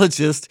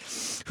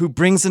oncologist who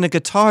brings in a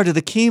guitar to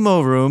the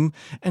chemo room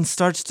and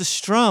starts to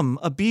strum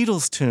a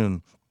Beatles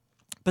tune.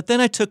 But then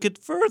I took it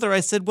further. I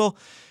said, well,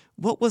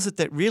 what was it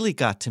that really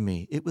got to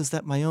me? It was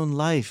that my own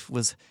life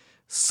was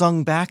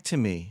sung back to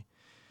me.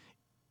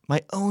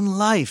 My own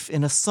life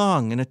in a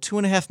song, in a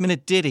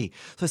 2.5-minute ditty.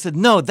 So I said,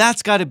 no,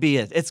 that's got to be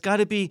it. It's got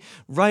to be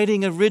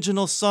writing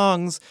original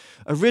songs,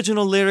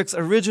 original lyrics,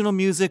 original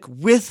music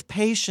with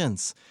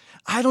patients.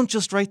 I don't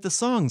just write the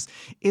songs.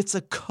 It's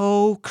a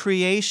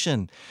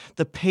co-creation.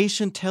 The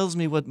patient tells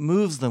me what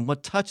moves them,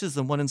 what touches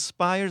them, what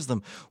inspires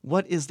them,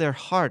 what is their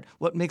heart,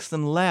 what makes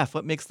them laugh,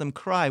 what makes them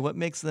cry, what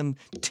makes them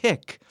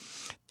tick.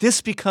 This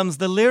becomes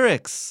the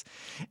lyrics,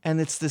 and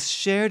it's this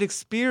shared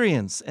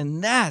experience.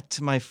 And that,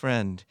 my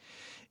friend,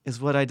 is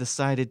what I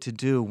decided to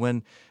do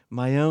when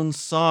my own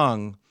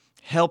song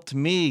helped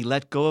me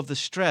let go of the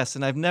stress.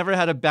 And I've never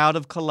had a bout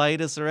of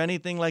colitis or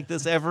anything like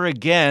this ever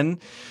again.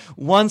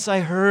 Once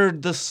I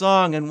heard the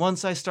song and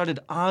once I started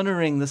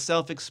honoring the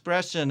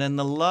self-expression and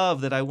the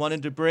love that I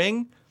wanted to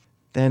bring,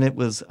 then it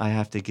was, I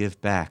have to give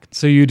back.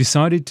 So you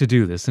decided to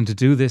do this and to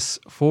do this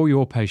for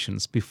your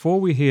patients. Before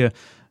we hear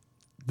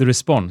the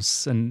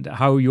response and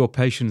how your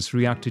patients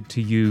reacted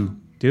to you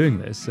doing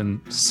this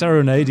and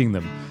serenading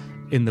them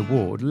in the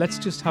ward, let's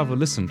just have a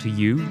listen to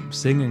you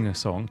singing a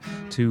song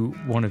to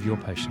one of your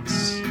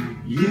patients.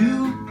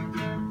 You're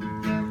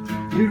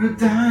a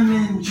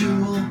diamond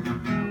jewel.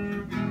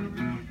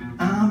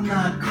 I'm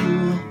not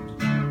cool.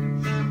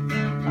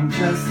 I'm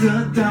just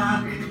a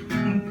doc.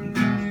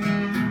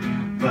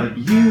 But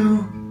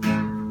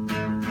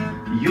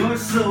you're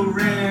so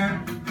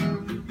rare.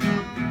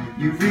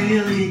 You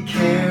really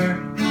care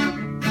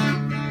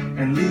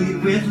and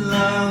lead with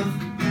love.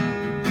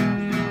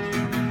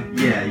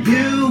 Yeah,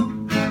 you're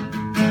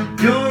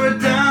a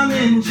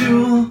diamond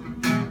jewel.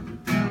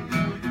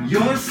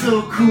 You're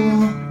so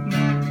cool.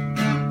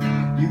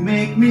 You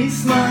make me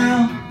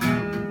smile.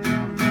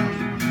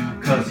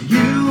 'Cause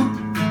you're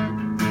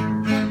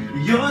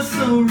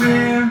so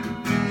rare.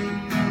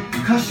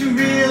 'Cause you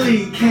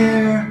really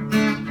care.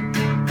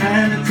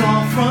 And it's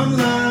all from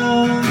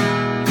love.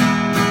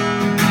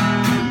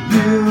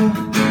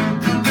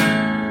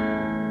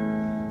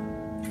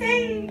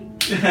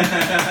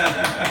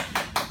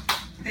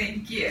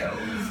 Thank you.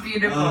 It was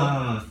beautiful.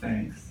 Oh,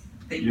 thanks.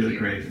 Thank You're you. the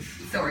greatest.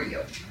 So are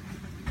you.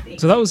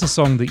 So that was a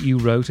song that you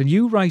wrote, and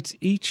you write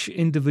each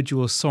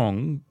individual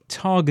song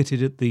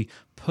targeted at the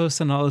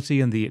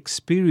personality and the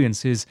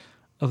experiences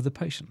of the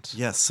patient.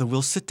 Yes, so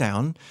we'll sit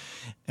down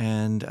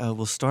and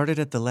we'll start it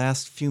at the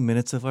last few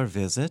minutes of our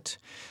visit,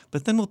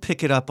 but then we'll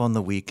pick it up on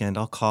the weekend.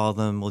 I'll call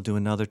them. We'll do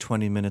another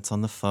 20 minutes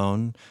on the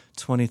phone,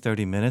 20,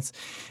 30 minutes,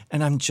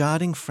 and I'm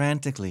jotting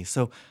frantically.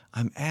 So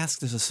I'm asked,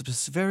 there's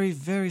a very,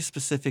 very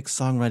specific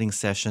songwriting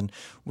session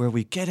where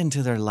we get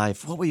into their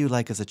life. What were you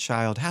like as a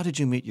child? How did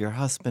you meet your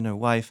husband or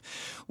wife?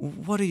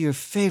 What are your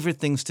favorite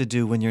things to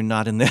do when you're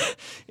not in the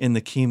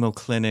chemo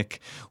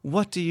clinic?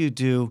 What do you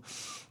do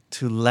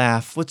to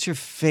laugh? What's your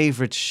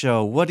favorite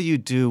show? What do you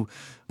do?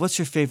 What's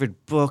your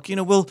favorite book? You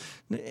know,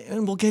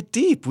 we'll get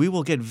deep. We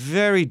will get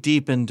very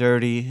deep and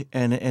dirty,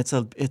 and it's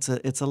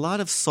a lot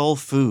of soul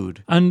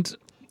food. And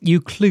you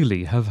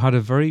clearly have had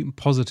a very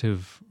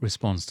positive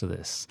response to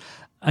this.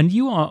 And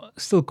you are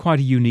still quite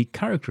a unique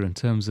character in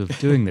terms of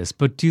doing this.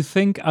 But do you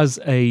think as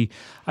I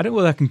don't know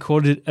whether I can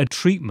call it a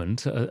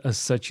treatment as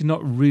such, you're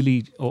not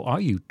really, or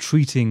are you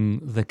treating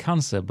the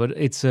cancer, but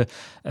it's a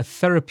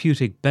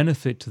therapeutic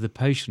benefit to the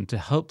patient to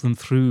help them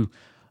through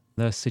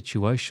their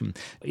situation.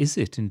 Is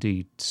it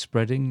indeed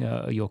spreading?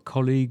 Are your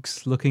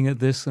colleagues looking at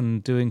this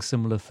and doing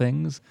similar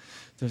things?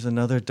 There's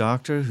another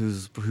doctor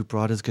who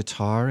brought his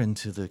guitar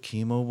into the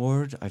chemo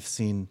ward. I've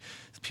seen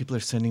people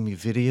are sending me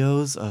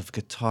videos of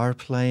guitar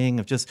playing,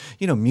 of just,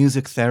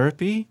 music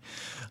therapy.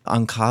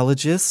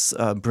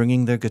 Oncologists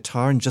bringing their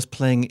guitar and just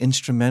playing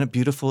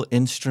beautiful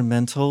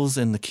instrumentals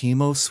in the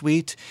chemo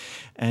suite.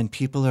 And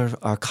people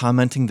are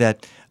commenting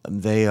that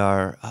they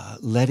are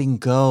letting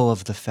go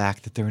of the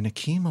fact that they're in a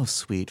chemo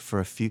suite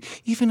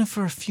even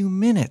for a few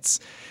minutes.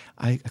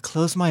 I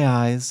close my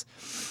eyes,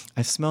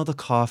 I smell the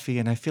coffee,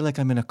 and I feel like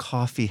I'm in a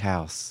coffee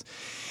house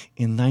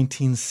in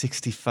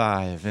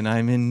 1965, and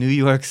I'm in New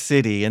York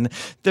City, and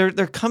they're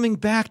coming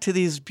back to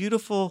these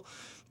beautiful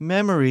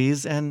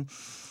memories, and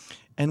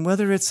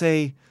whether it's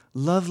a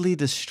lovely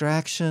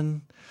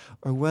distraction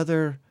or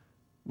whether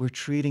we're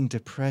treating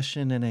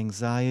depression and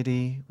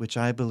anxiety, which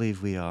I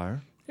believe we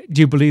are. Do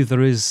you believe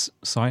there is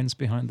science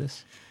behind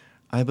this?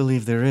 I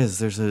believe there is.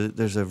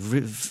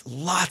 There's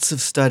lots of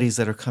studies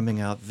that are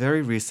coming out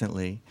very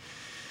recently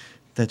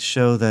that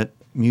show that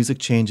music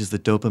changes the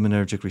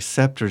dopaminergic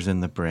receptors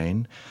in the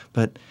brain.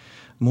 But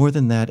more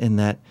than that, in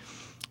that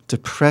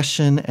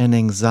depression and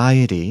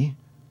anxiety,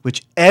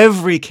 which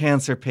every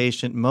cancer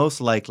patient most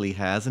likely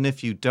has, and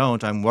if you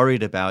don't, I'm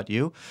worried about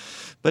you.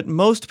 But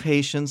most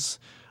patients,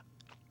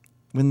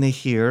 when they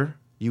hear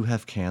you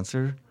have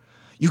cancer,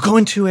 you go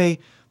into a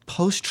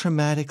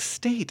post-traumatic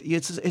state.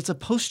 It's a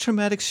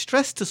post-traumatic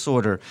stress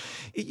disorder.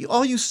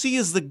 All you see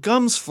is the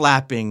gums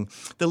flapping,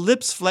 the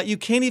lips flat. You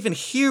can't even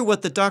hear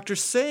what the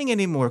doctor's saying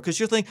anymore because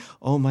you're thinking,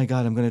 oh my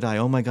God, I'm going to die.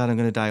 Oh my God, I'm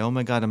going to die. Oh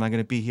my God, am I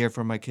going to be here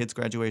for my kid's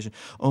graduation?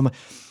 Oh my.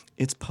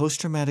 It's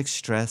post-traumatic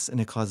stress,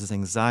 and it causes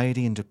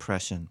anxiety and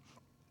depression.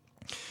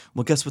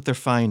 Well, guess what they're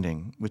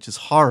finding, which is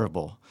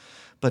horrible.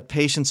 But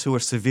patients who are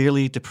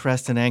severely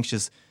depressed and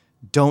anxious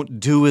don't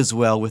do as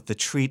well with the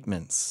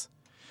treatments.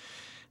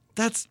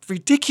 That's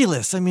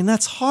ridiculous. I mean,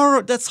 that's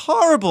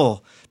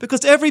horrible.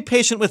 Because every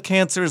patient with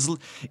cancer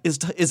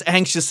is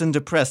anxious and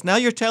depressed. Now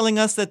you're telling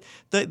us that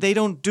they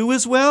don't do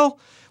as well?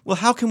 Well,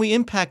 how can we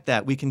impact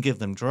that? We can give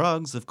them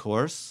drugs, of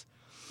course.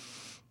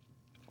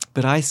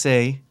 But I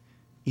say,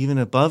 even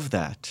above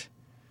that,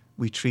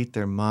 we treat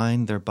their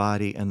mind, their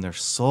body, and their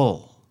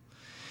soul.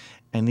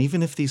 And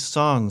even if these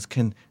songs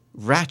can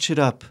ratchet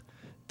up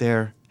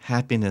their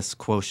happiness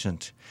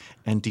quotient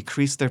and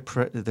decrease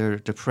their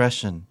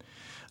depression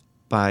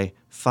by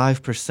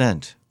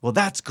 5%. Well,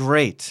 that's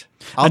great.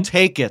 I'll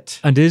take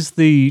it. And is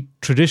the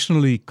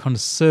traditionally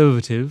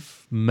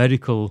conservative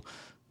medical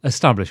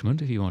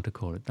establishment, if you want to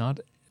call it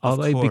that, are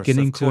they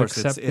beginning to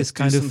accept this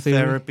kind of theory?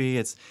 Therapy.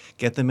 It's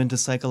get them into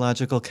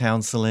psychological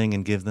counseling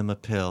and give them a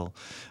pill.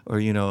 Or,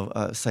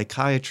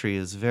 psychiatry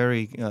is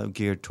very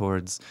geared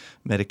towards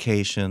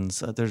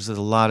medications. There's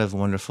a lot of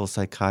wonderful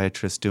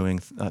psychiatrists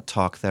doing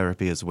talk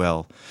therapy as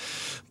well.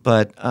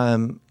 But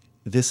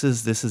This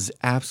is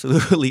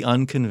absolutely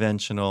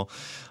unconventional.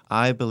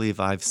 I believe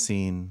I've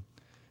seen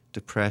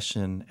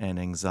depression and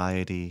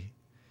anxiety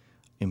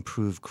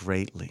improve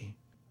greatly.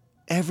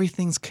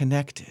 Everything's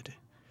connected.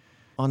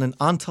 On an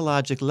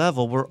ontologic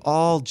level, we're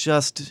all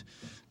just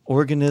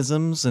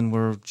organisms, and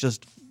we're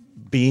just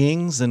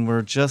beings, and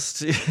we're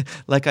just,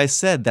 like I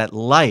said, that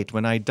light.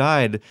 When I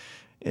died,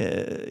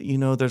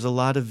 there's a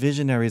lot of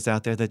visionaries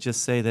out there that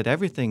just say that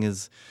everything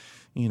is,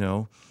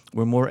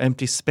 we're more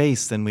empty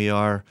space than we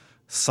are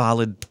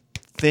solid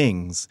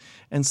things.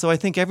 And so I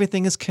think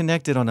everything is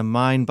connected on a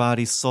mind,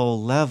 body,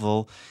 soul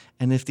level.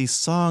 And if these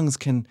songs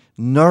can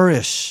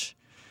nourish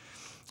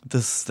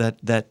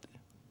that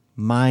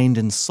mind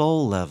and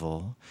soul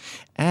level,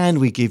 and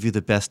we give you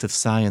the best of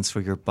science for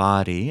your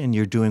body, and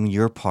you're doing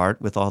your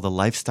part with all the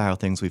lifestyle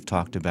things we've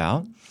talked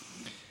about,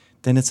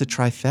 then it's a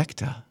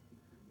trifecta.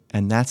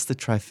 And that's the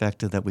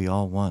trifecta that we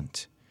all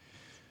want.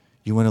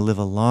 You want to live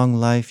a long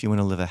life, you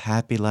want to live a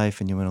happy life,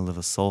 and you want to live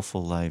a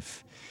soulful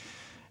life.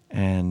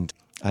 And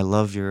I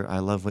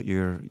love what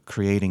you're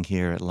creating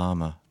here at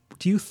Lama.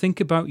 Do you think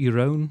about your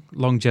own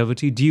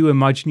longevity? Do you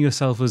imagine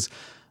yourself as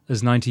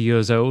 90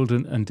 years old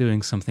and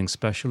doing something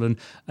special?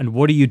 And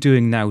what are you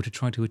doing now to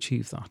try to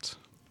achieve that?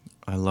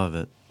 I love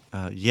it.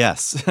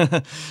 Yes.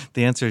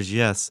 The answer is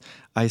yes.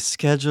 I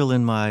schedule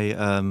in my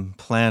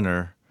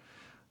planner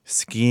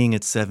skiing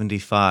at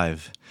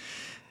 75.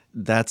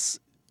 That's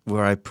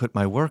where I put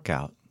my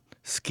workout,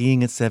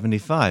 skiing at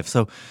 75.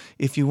 So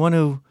if you want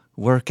to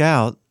work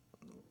out,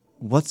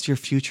 what's your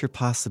future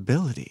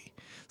possibility?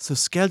 So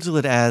schedule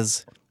it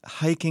as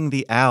hiking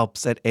the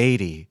Alps at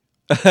 80,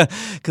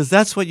 because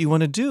that's what you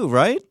want to do,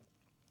 right?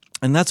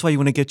 And that's why you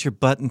want to get your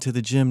butt into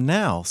the gym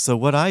now. So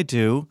what I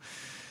do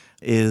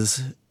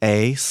is,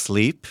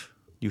 sleep.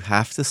 You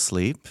have to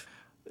sleep.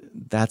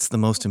 That's the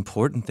most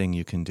important thing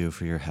you can do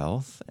for your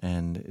health,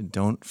 and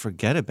don't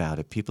forget about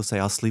it. People say,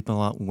 I'll sleep a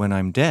lot when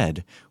I'm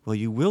dead. Well,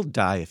 you will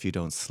die if you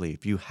don't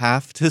sleep. You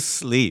have to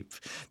sleep.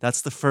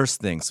 That's the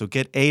first thing. So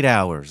get 8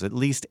 hours, at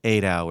least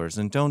 8 hours,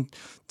 and don't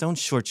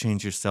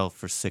shortchange yourself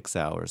for 6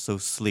 hours. So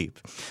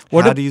sleep.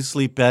 How do you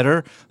sleep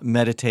better?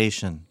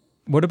 Meditation.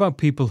 What about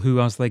people who,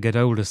 as they get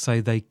older,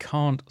 say they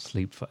can't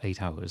sleep for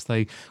 8 hours?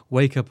 They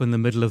wake up in the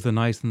middle of the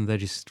night and they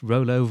just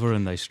roll over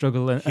and they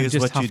struggle and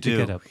just have to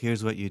get up.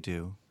 Here's what you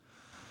do.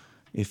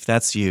 If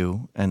that's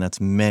you, and that's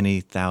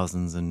many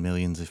thousands and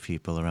millions of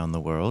people around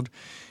the world,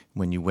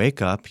 when you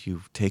wake up,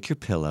 you take your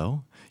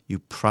pillow, you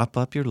prop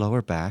up your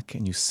lower back,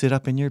 and you sit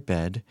up in your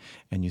bed,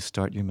 and you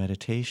start your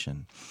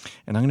meditation.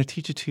 And I'm going to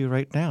teach it to you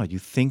right now. You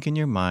think in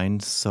your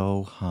mind,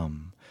 so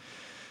hum.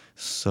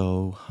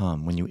 So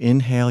hum. When you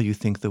inhale, you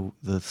think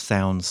the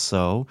sound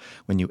so.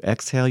 When you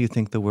exhale, you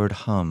think the word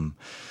hum.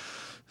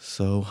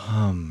 So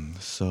hum,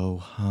 so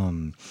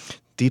hum.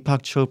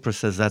 Deepak Chopra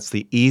says that's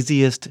the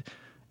easiest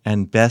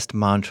and best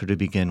mantra to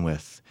begin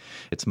with.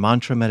 It's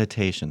mantra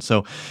meditation.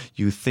 So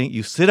you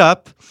sit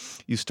up,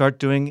 you start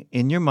doing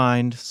in your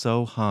mind,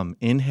 so hum.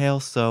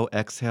 Inhale, so,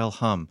 exhale,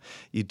 hum.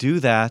 You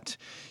do that,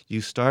 you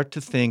start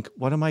to think,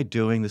 what am I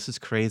doing? This is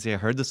crazy. I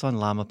heard this on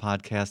Lama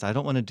podcast. I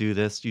don't want to do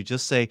this. You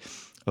just say,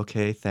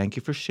 okay, thank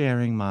you for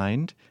sharing,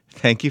 mind.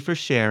 Thank you for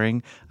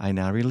sharing. I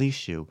now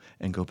release you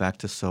and go back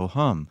to so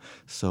hum,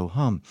 so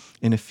hum.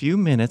 In a few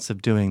minutes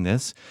of doing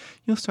this,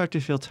 you'll start to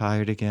feel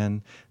tired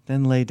again,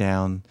 then lay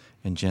down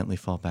and gently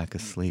fall back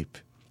asleep.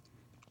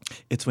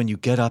 It's when you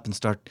get up and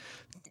start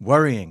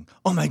worrying.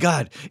 Oh my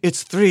God,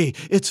 it's 3,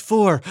 it's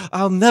 4,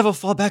 I'll never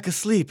fall back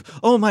asleep.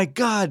 Oh my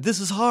God, this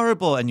is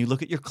horrible. And you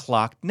look at your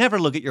clock. Never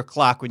look at your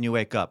clock when you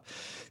wake up.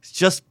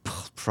 Just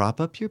prop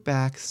up your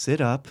back,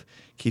 sit up,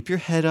 keep your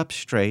head up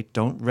straight.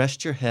 Don't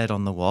rest your head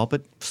on the wall,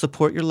 but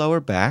support your lower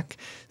back.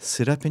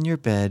 Sit up in your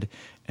bed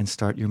and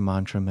start your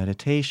mantra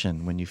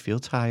meditation. When you feel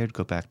tired,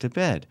 go back to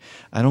bed.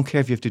 I don't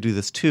care if you have to do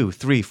this 2,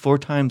 3, 4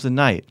 times a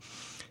night.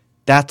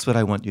 That's what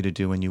I want you to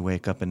do when you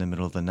wake up in the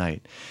middle of the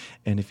night.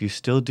 And if you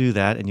still do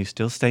that and you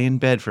still stay in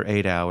bed for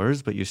 8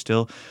 hours, but you're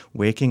still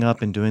waking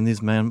up and doing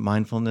these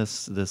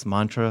mindfulness, this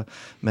mantra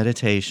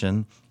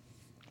meditation,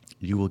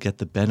 you will get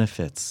the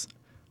benefits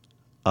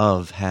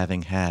of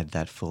having had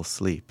that full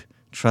sleep.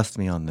 Trust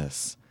me on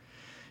this.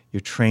 You're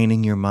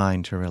training your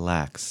mind to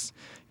relax.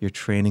 You're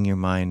training your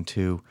mind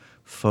to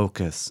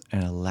focus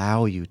and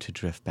allow you to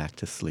drift back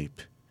to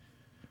sleep.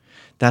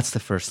 That's the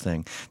first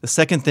thing. The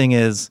second thing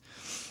is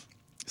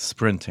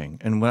sprinting.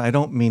 And I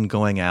don't mean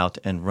going out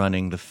and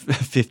running the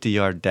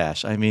 50-yard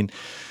dash. I mean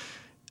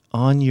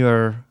on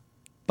your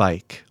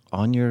bike,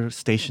 on your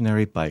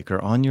stationary bike,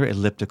 or on your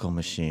elliptical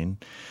machine,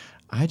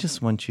 I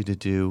just want you to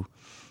do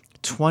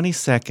 20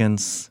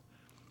 seconds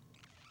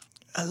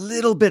a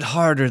little bit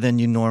harder than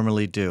you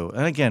normally do.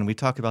 And again, we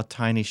talk about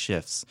tiny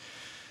shifts.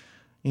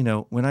 You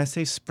know, when I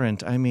say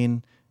sprint, I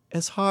mean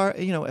as hard,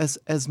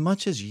 as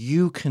much as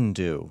you can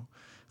do.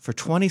 For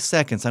 20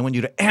 seconds, I want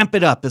you to amp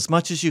it up as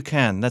much as you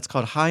can. That's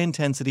called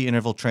high-intensity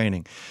interval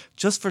training.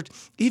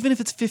 Even if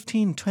it's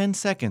 10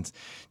 seconds,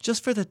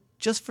 just for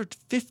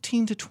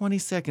 15 to 20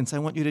 seconds, I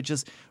want you to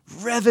just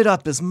rev it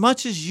up as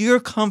much as you're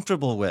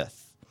comfortable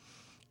with.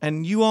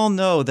 And you all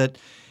know that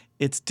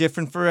it's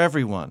different for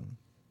everyone.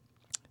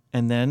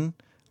 And then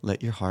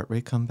let your heart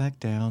rate come back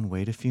down.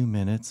 Wait a few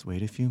minutes,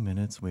 wait a few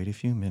minutes, wait a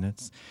few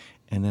minutes.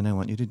 And then I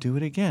want you to do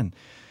it again.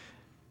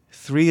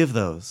 3 of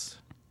those.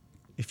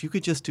 If you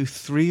could just do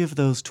 3 of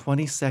those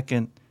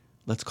 20-second,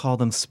 let's call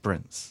them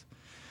sprints.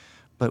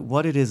 But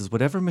what it is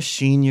whatever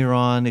machine you're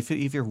on, if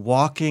you're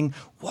walking,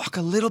 walk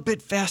a little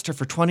bit faster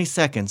for 20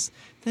 seconds,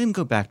 then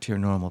go back to your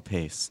normal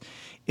pace.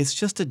 It's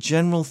just a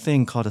general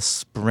thing called a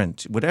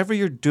sprint. Whatever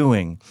you're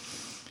doing,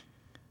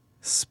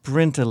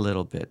 sprint a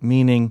little bit,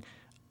 meaning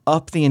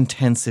up the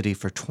intensity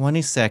for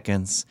 20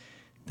 seconds,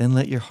 then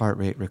let your heart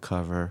rate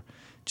recover.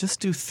 Just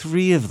do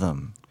 3 of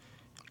them.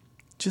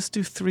 Just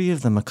do 3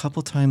 of them a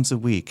couple times a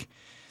week.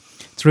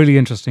 It's really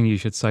interesting you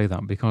should say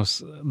that,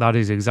 because that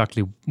is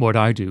exactly what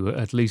I do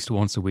at least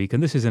once a week.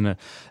 And this is in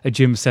a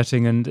gym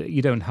setting, and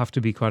you don't have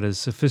to be quite as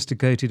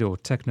sophisticated or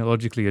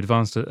technologically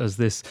advanced as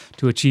this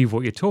to achieve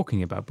what you're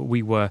talking about. But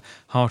we wear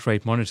heart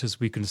rate monitors.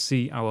 We can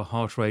see our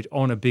heart rate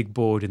on a big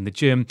board in the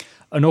gym,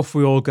 and off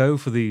we all go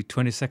for the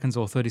 20 seconds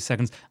or 30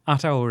 seconds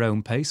at our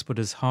own pace, but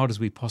as hard as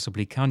we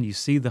possibly can. You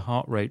see the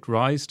heart rate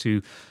rise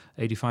to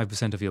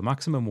 85% of your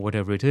maximum, or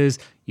whatever it is.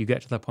 You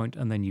get to that point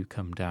and then you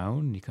come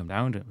down to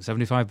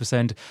 75%,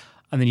 and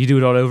then you do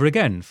it all over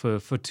again for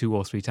 2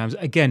 or 3 times,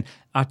 again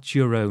at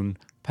your own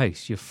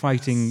pace. You're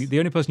fighting, the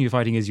only person you're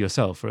fighting is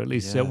yourself, or at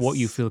least what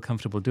you feel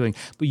comfortable doing.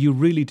 But you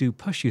really do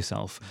push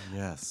yourself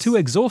to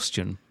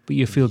exhaustion, but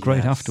you feel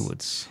great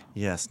afterwards.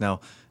 Yes. Now,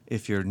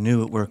 if you're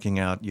new at working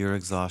out, your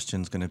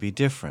exhaustion is going to be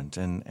different.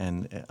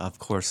 And of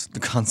course,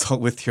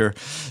 consult with your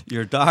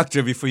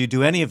doctor before you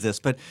do any of this.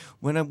 But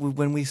when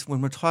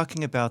we're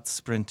talking about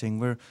sprinting,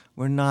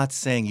 we're not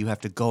saying you have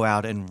to go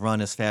out and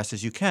run as fast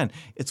as you can.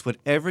 It's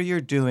whatever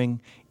you're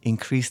doing,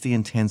 increase the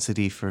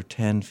intensity for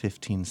 10,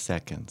 15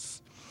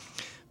 seconds.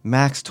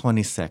 Max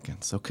 20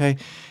 seconds, okay?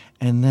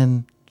 And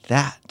then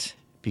that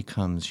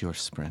becomes your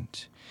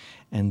sprint.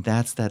 And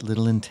that's that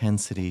little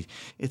intensity.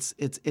 It's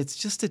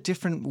just a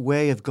different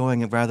way of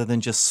going rather than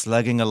just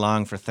slugging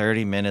along for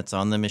 30 minutes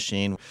on the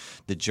machine,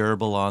 the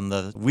gerbil on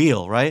the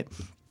wheel, right?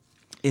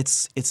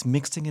 It's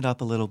mixing it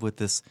up a little with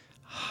this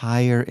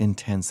higher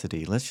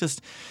intensity. Let's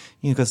just,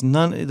 because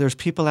there's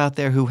people out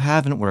there who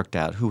haven't worked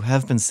out, who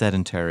have been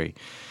sedentary.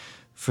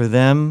 For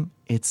them,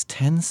 it's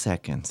 10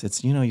 seconds.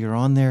 It's, you're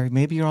on there,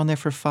 maybe you're on there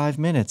for 5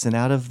 minutes, and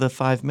out of the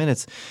 5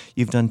 minutes,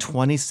 you've done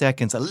 20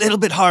 seconds, a little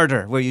bit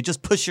harder, where you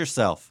just push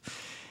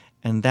yourself.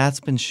 And that's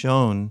been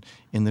shown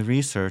in the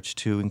research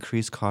to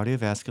increase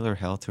cardiovascular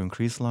health, to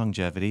increase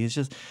longevity.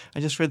 I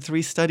just read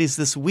 3 studies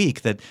this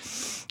week that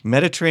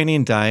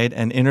Mediterranean diet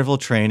and interval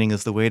training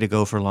is the way to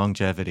go for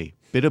longevity.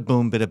 Bida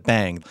boom, bida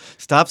bang.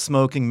 Stop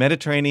smoking,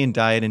 Mediterranean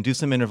diet, and do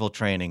some interval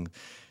training.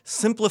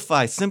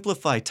 Simplify,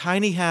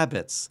 tiny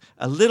habits.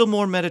 A little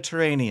more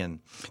Mediterranean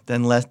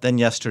than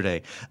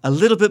yesterday. A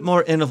little bit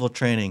more interval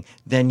training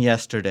than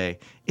yesterday.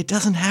 It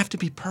doesn't have to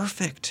be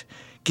perfect.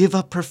 Give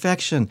up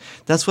perfection.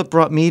 That's what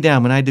brought me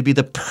down when I had to be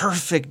the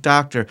perfect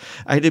doctor.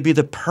 I had to be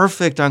the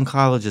perfect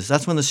oncologist.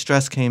 That's when the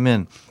stress came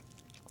in.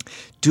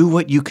 Do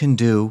what you can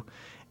do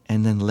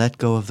and then let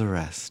go of the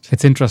rest.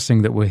 It's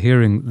interesting that we're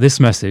hearing this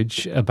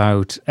message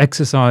about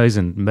exercise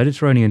and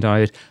Mediterranean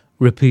diet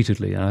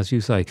repeatedly. And as you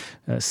say,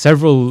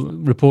 several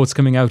reports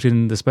coming out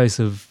in the space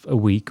of a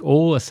week,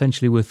 all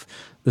essentially with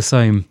the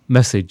same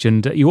message.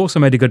 And you also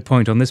made a good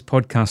point on this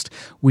podcast.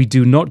 We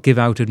do not give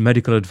out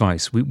medical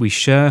advice. We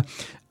share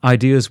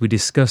ideas, we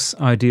discuss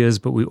ideas,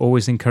 but we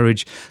always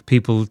encourage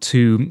people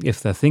to, if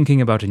they're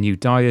thinking about a new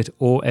diet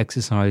or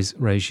exercise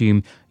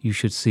regime, you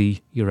should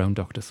see your own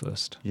doctor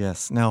first.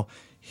 Yes. Now,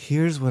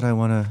 here's what I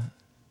want to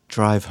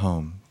drive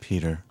home,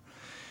 Peter.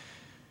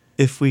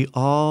 If we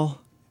all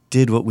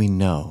did what we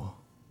know,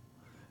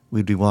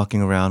 we'd be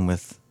walking around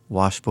with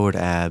washboard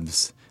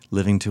abs,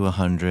 living to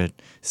 100,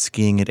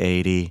 skiing at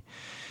 80.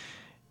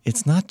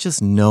 It's not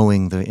just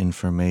knowing the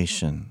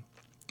information.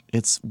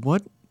 It's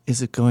what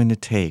is it going to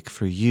take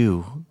for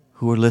you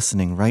who are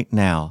listening right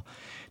now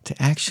to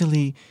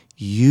actually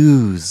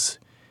use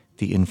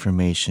the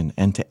information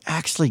and to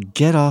actually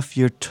get off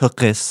your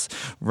tuchus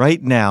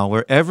right now,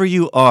 wherever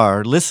you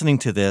are listening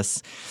to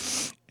this,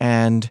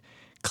 and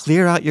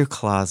clear out your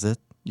closet,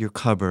 your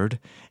cupboard,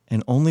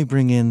 and only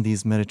bring in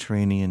these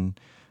Mediterranean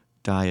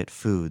diet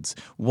foods?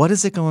 What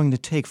is it going to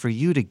take for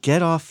you to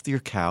get off your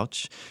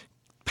couch,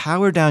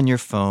 power down your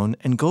phone,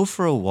 and go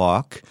for a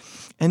walk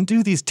and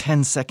do these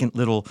 10-second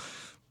little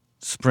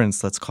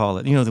sprints, let's call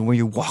it, where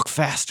you walk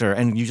faster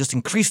and you just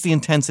increase the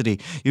intensity.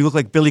 You look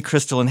like Billy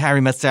Crystal and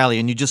Harry Met Sally,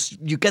 and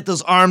you get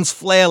those arms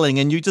flailing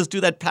and you just do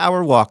that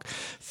power walk.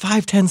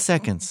 5-10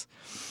 seconds.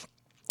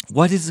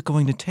 What is it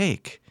going to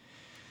take?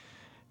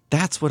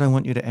 That's what I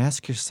want you to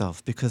ask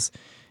yourself, because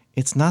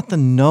it's not the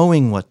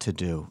knowing what to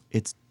do,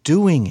 it's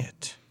doing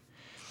it.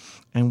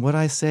 And what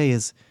I say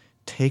is,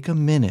 take a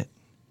minute,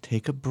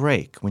 take a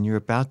break. When you're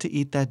about to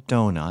eat that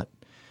donut,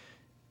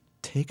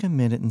 take a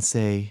minute and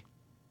say,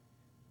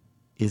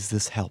 is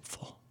this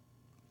helpful?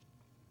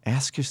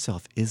 Ask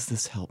yourself, is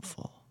this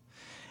helpful?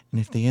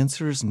 And if the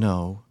answer is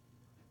no,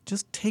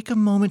 just take a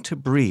moment to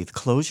breathe.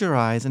 Close your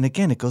eyes. And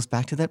again, it goes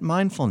back to that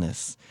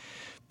mindfulness.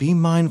 Be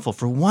mindful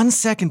for 1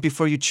 second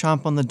before you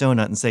chomp on the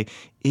donut and say,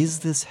 is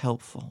this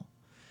helpful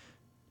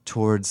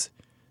towards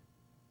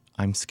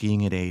I'm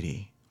skiing at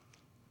 80?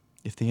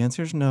 If the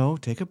answer is no,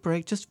 take a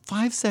break, just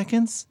 5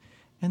 seconds,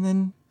 and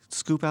then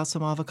scoop out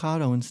some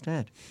avocado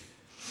instead.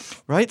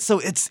 Right? So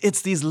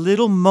it's these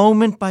little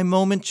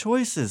moment-by-moment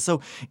choices.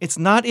 So it's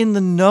not in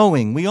the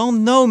knowing. We all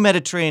know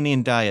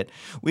Mediterranean diet.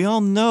 We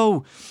all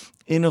know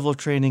interval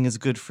training is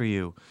good for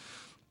you.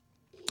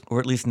 Or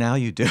at least now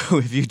you do,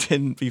 if you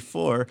didn't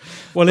before.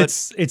 Well,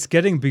 it's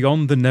getting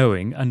beyond the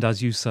knowing and,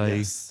 as you say,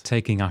 yes,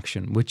 taking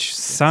action, which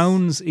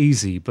sounds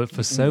easy. But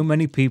for so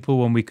many people,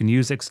 when we can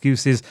use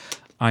excuses,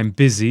 I'm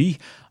busy,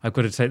 I've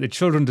got to take the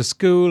children to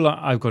school,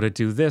 I've got to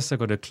do this, I've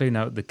got to clean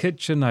out the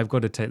kitchen, I've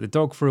got to take the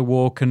dog for a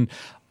walk, and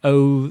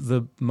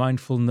the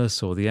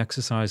mindfulness or the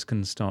exercise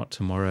can start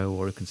tomorrow,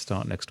 or it can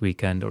start next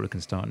weekend, or it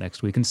can start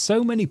next week. And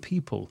so many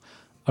people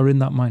are in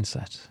that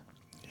mindset.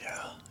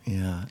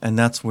 Yeah. And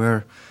that's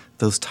where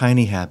those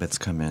tiny habits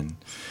come in.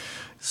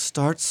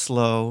 Start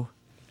slow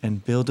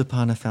and build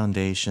upon a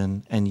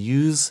foundation, and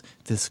use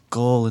this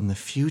goal in the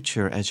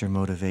future as your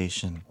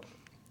motivation.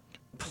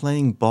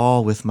 Playing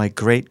ball with my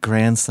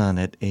great-grandson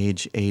at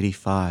age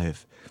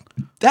 85.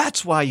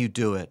 That's why you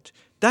do it.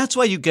 That's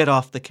why you get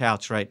off the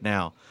couch right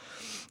now.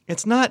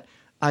 It's not,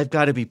 I've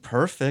got to be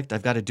perfect,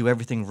 I've got to do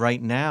everything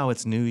right now,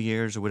 it's New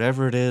Year's or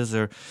whatever it is,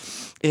 or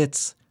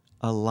it's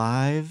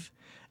alive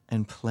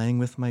and playing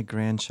with my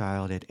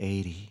grandchild at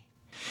 80.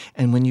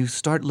 And when you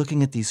start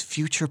looking at these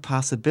future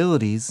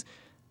possibilities,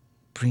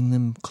 bring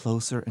them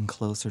closer and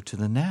closer to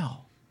the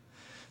now.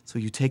 So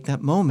you take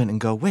that moment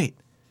and go, wait,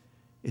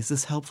 is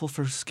this helpful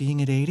for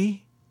skiing at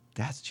 80?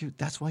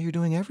 That's why you're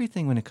doing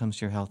everything when it comes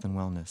to your health and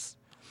wellness.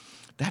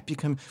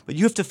 But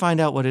you have to find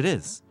out what it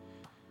is.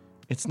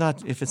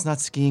 If it's not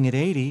skiing at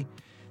 80,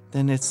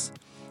 then it's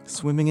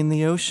swimming in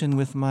the ocean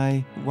with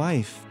my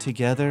wife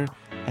together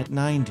at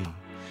 90.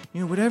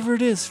 Whatever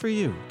it is for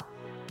you.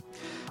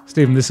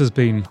 Stephen, this has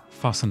been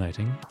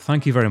fascinating.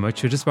 Thank you very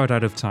much. You're just about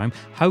out of time.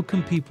 How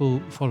can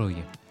people follow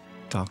you?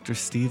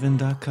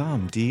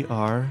 drsteven.com,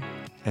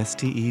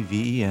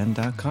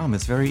 STEVEN.com.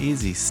 It's very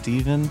easy.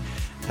 Steven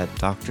at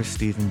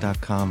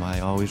drsteven.com. I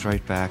always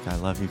write back. I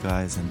love you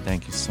guys, and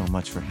thank you so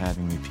much for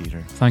having me,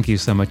 Peter. Thank you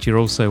so much. You're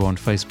also on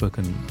Facebook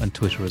and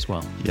Twitter as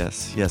well.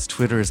 Yes.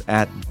 Twitter is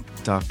at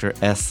Dr.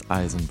 S.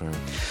 Eisenberg.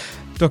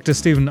 Dr.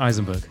 Steven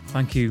Eisenberg,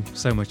 thank you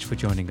so much for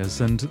joining us.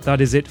 And that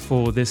is it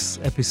for this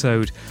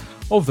episode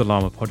of the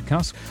Llama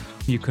Podcast.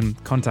 You can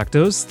contact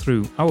us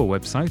through our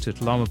website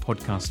at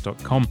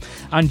llama-podcast.com,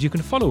 and you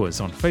can follow us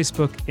on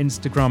Facebook,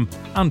 Instagram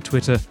and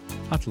Twitter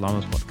at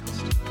Llama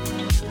Podcast.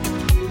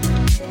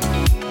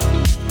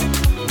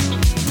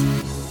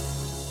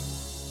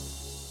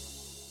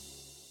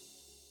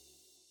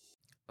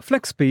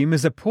 FlexBeam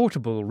is a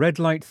portable red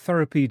light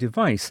therapy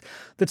device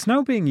that's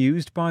now being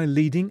used by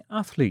leading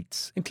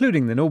athletes,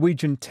 including the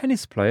Norwegian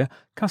tennis player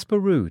Casper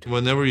Ruud.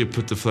 Whenever you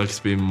put the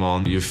FlexBeam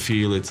on, you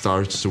feel it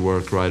starts to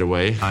work right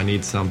away. I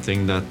need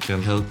something that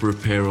can help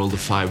repair all the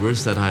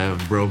fibers that I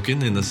have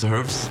broken in the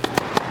nerves.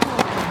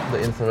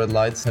 The infrared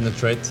lights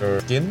penetrate your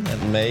skin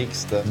and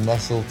makes the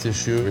muscle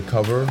tissue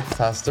recover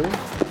faster.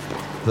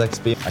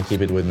 FlexBeam, I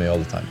keep it with me all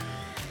the time.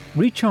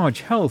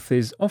 Recharge Health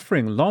is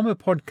offering Llama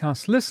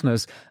Podcast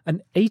listeners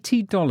an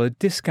 $80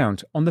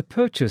 discount on the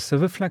purchase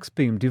of a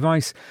FlexBeam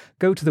device.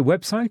 Go to the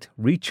website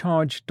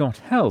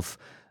recharge.health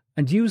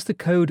and use the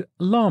code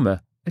LLAMA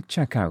at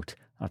checkout.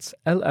 That's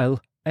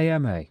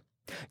LLAMA.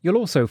 You'll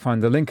also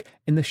find the link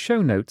in the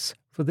show notes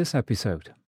for this episode.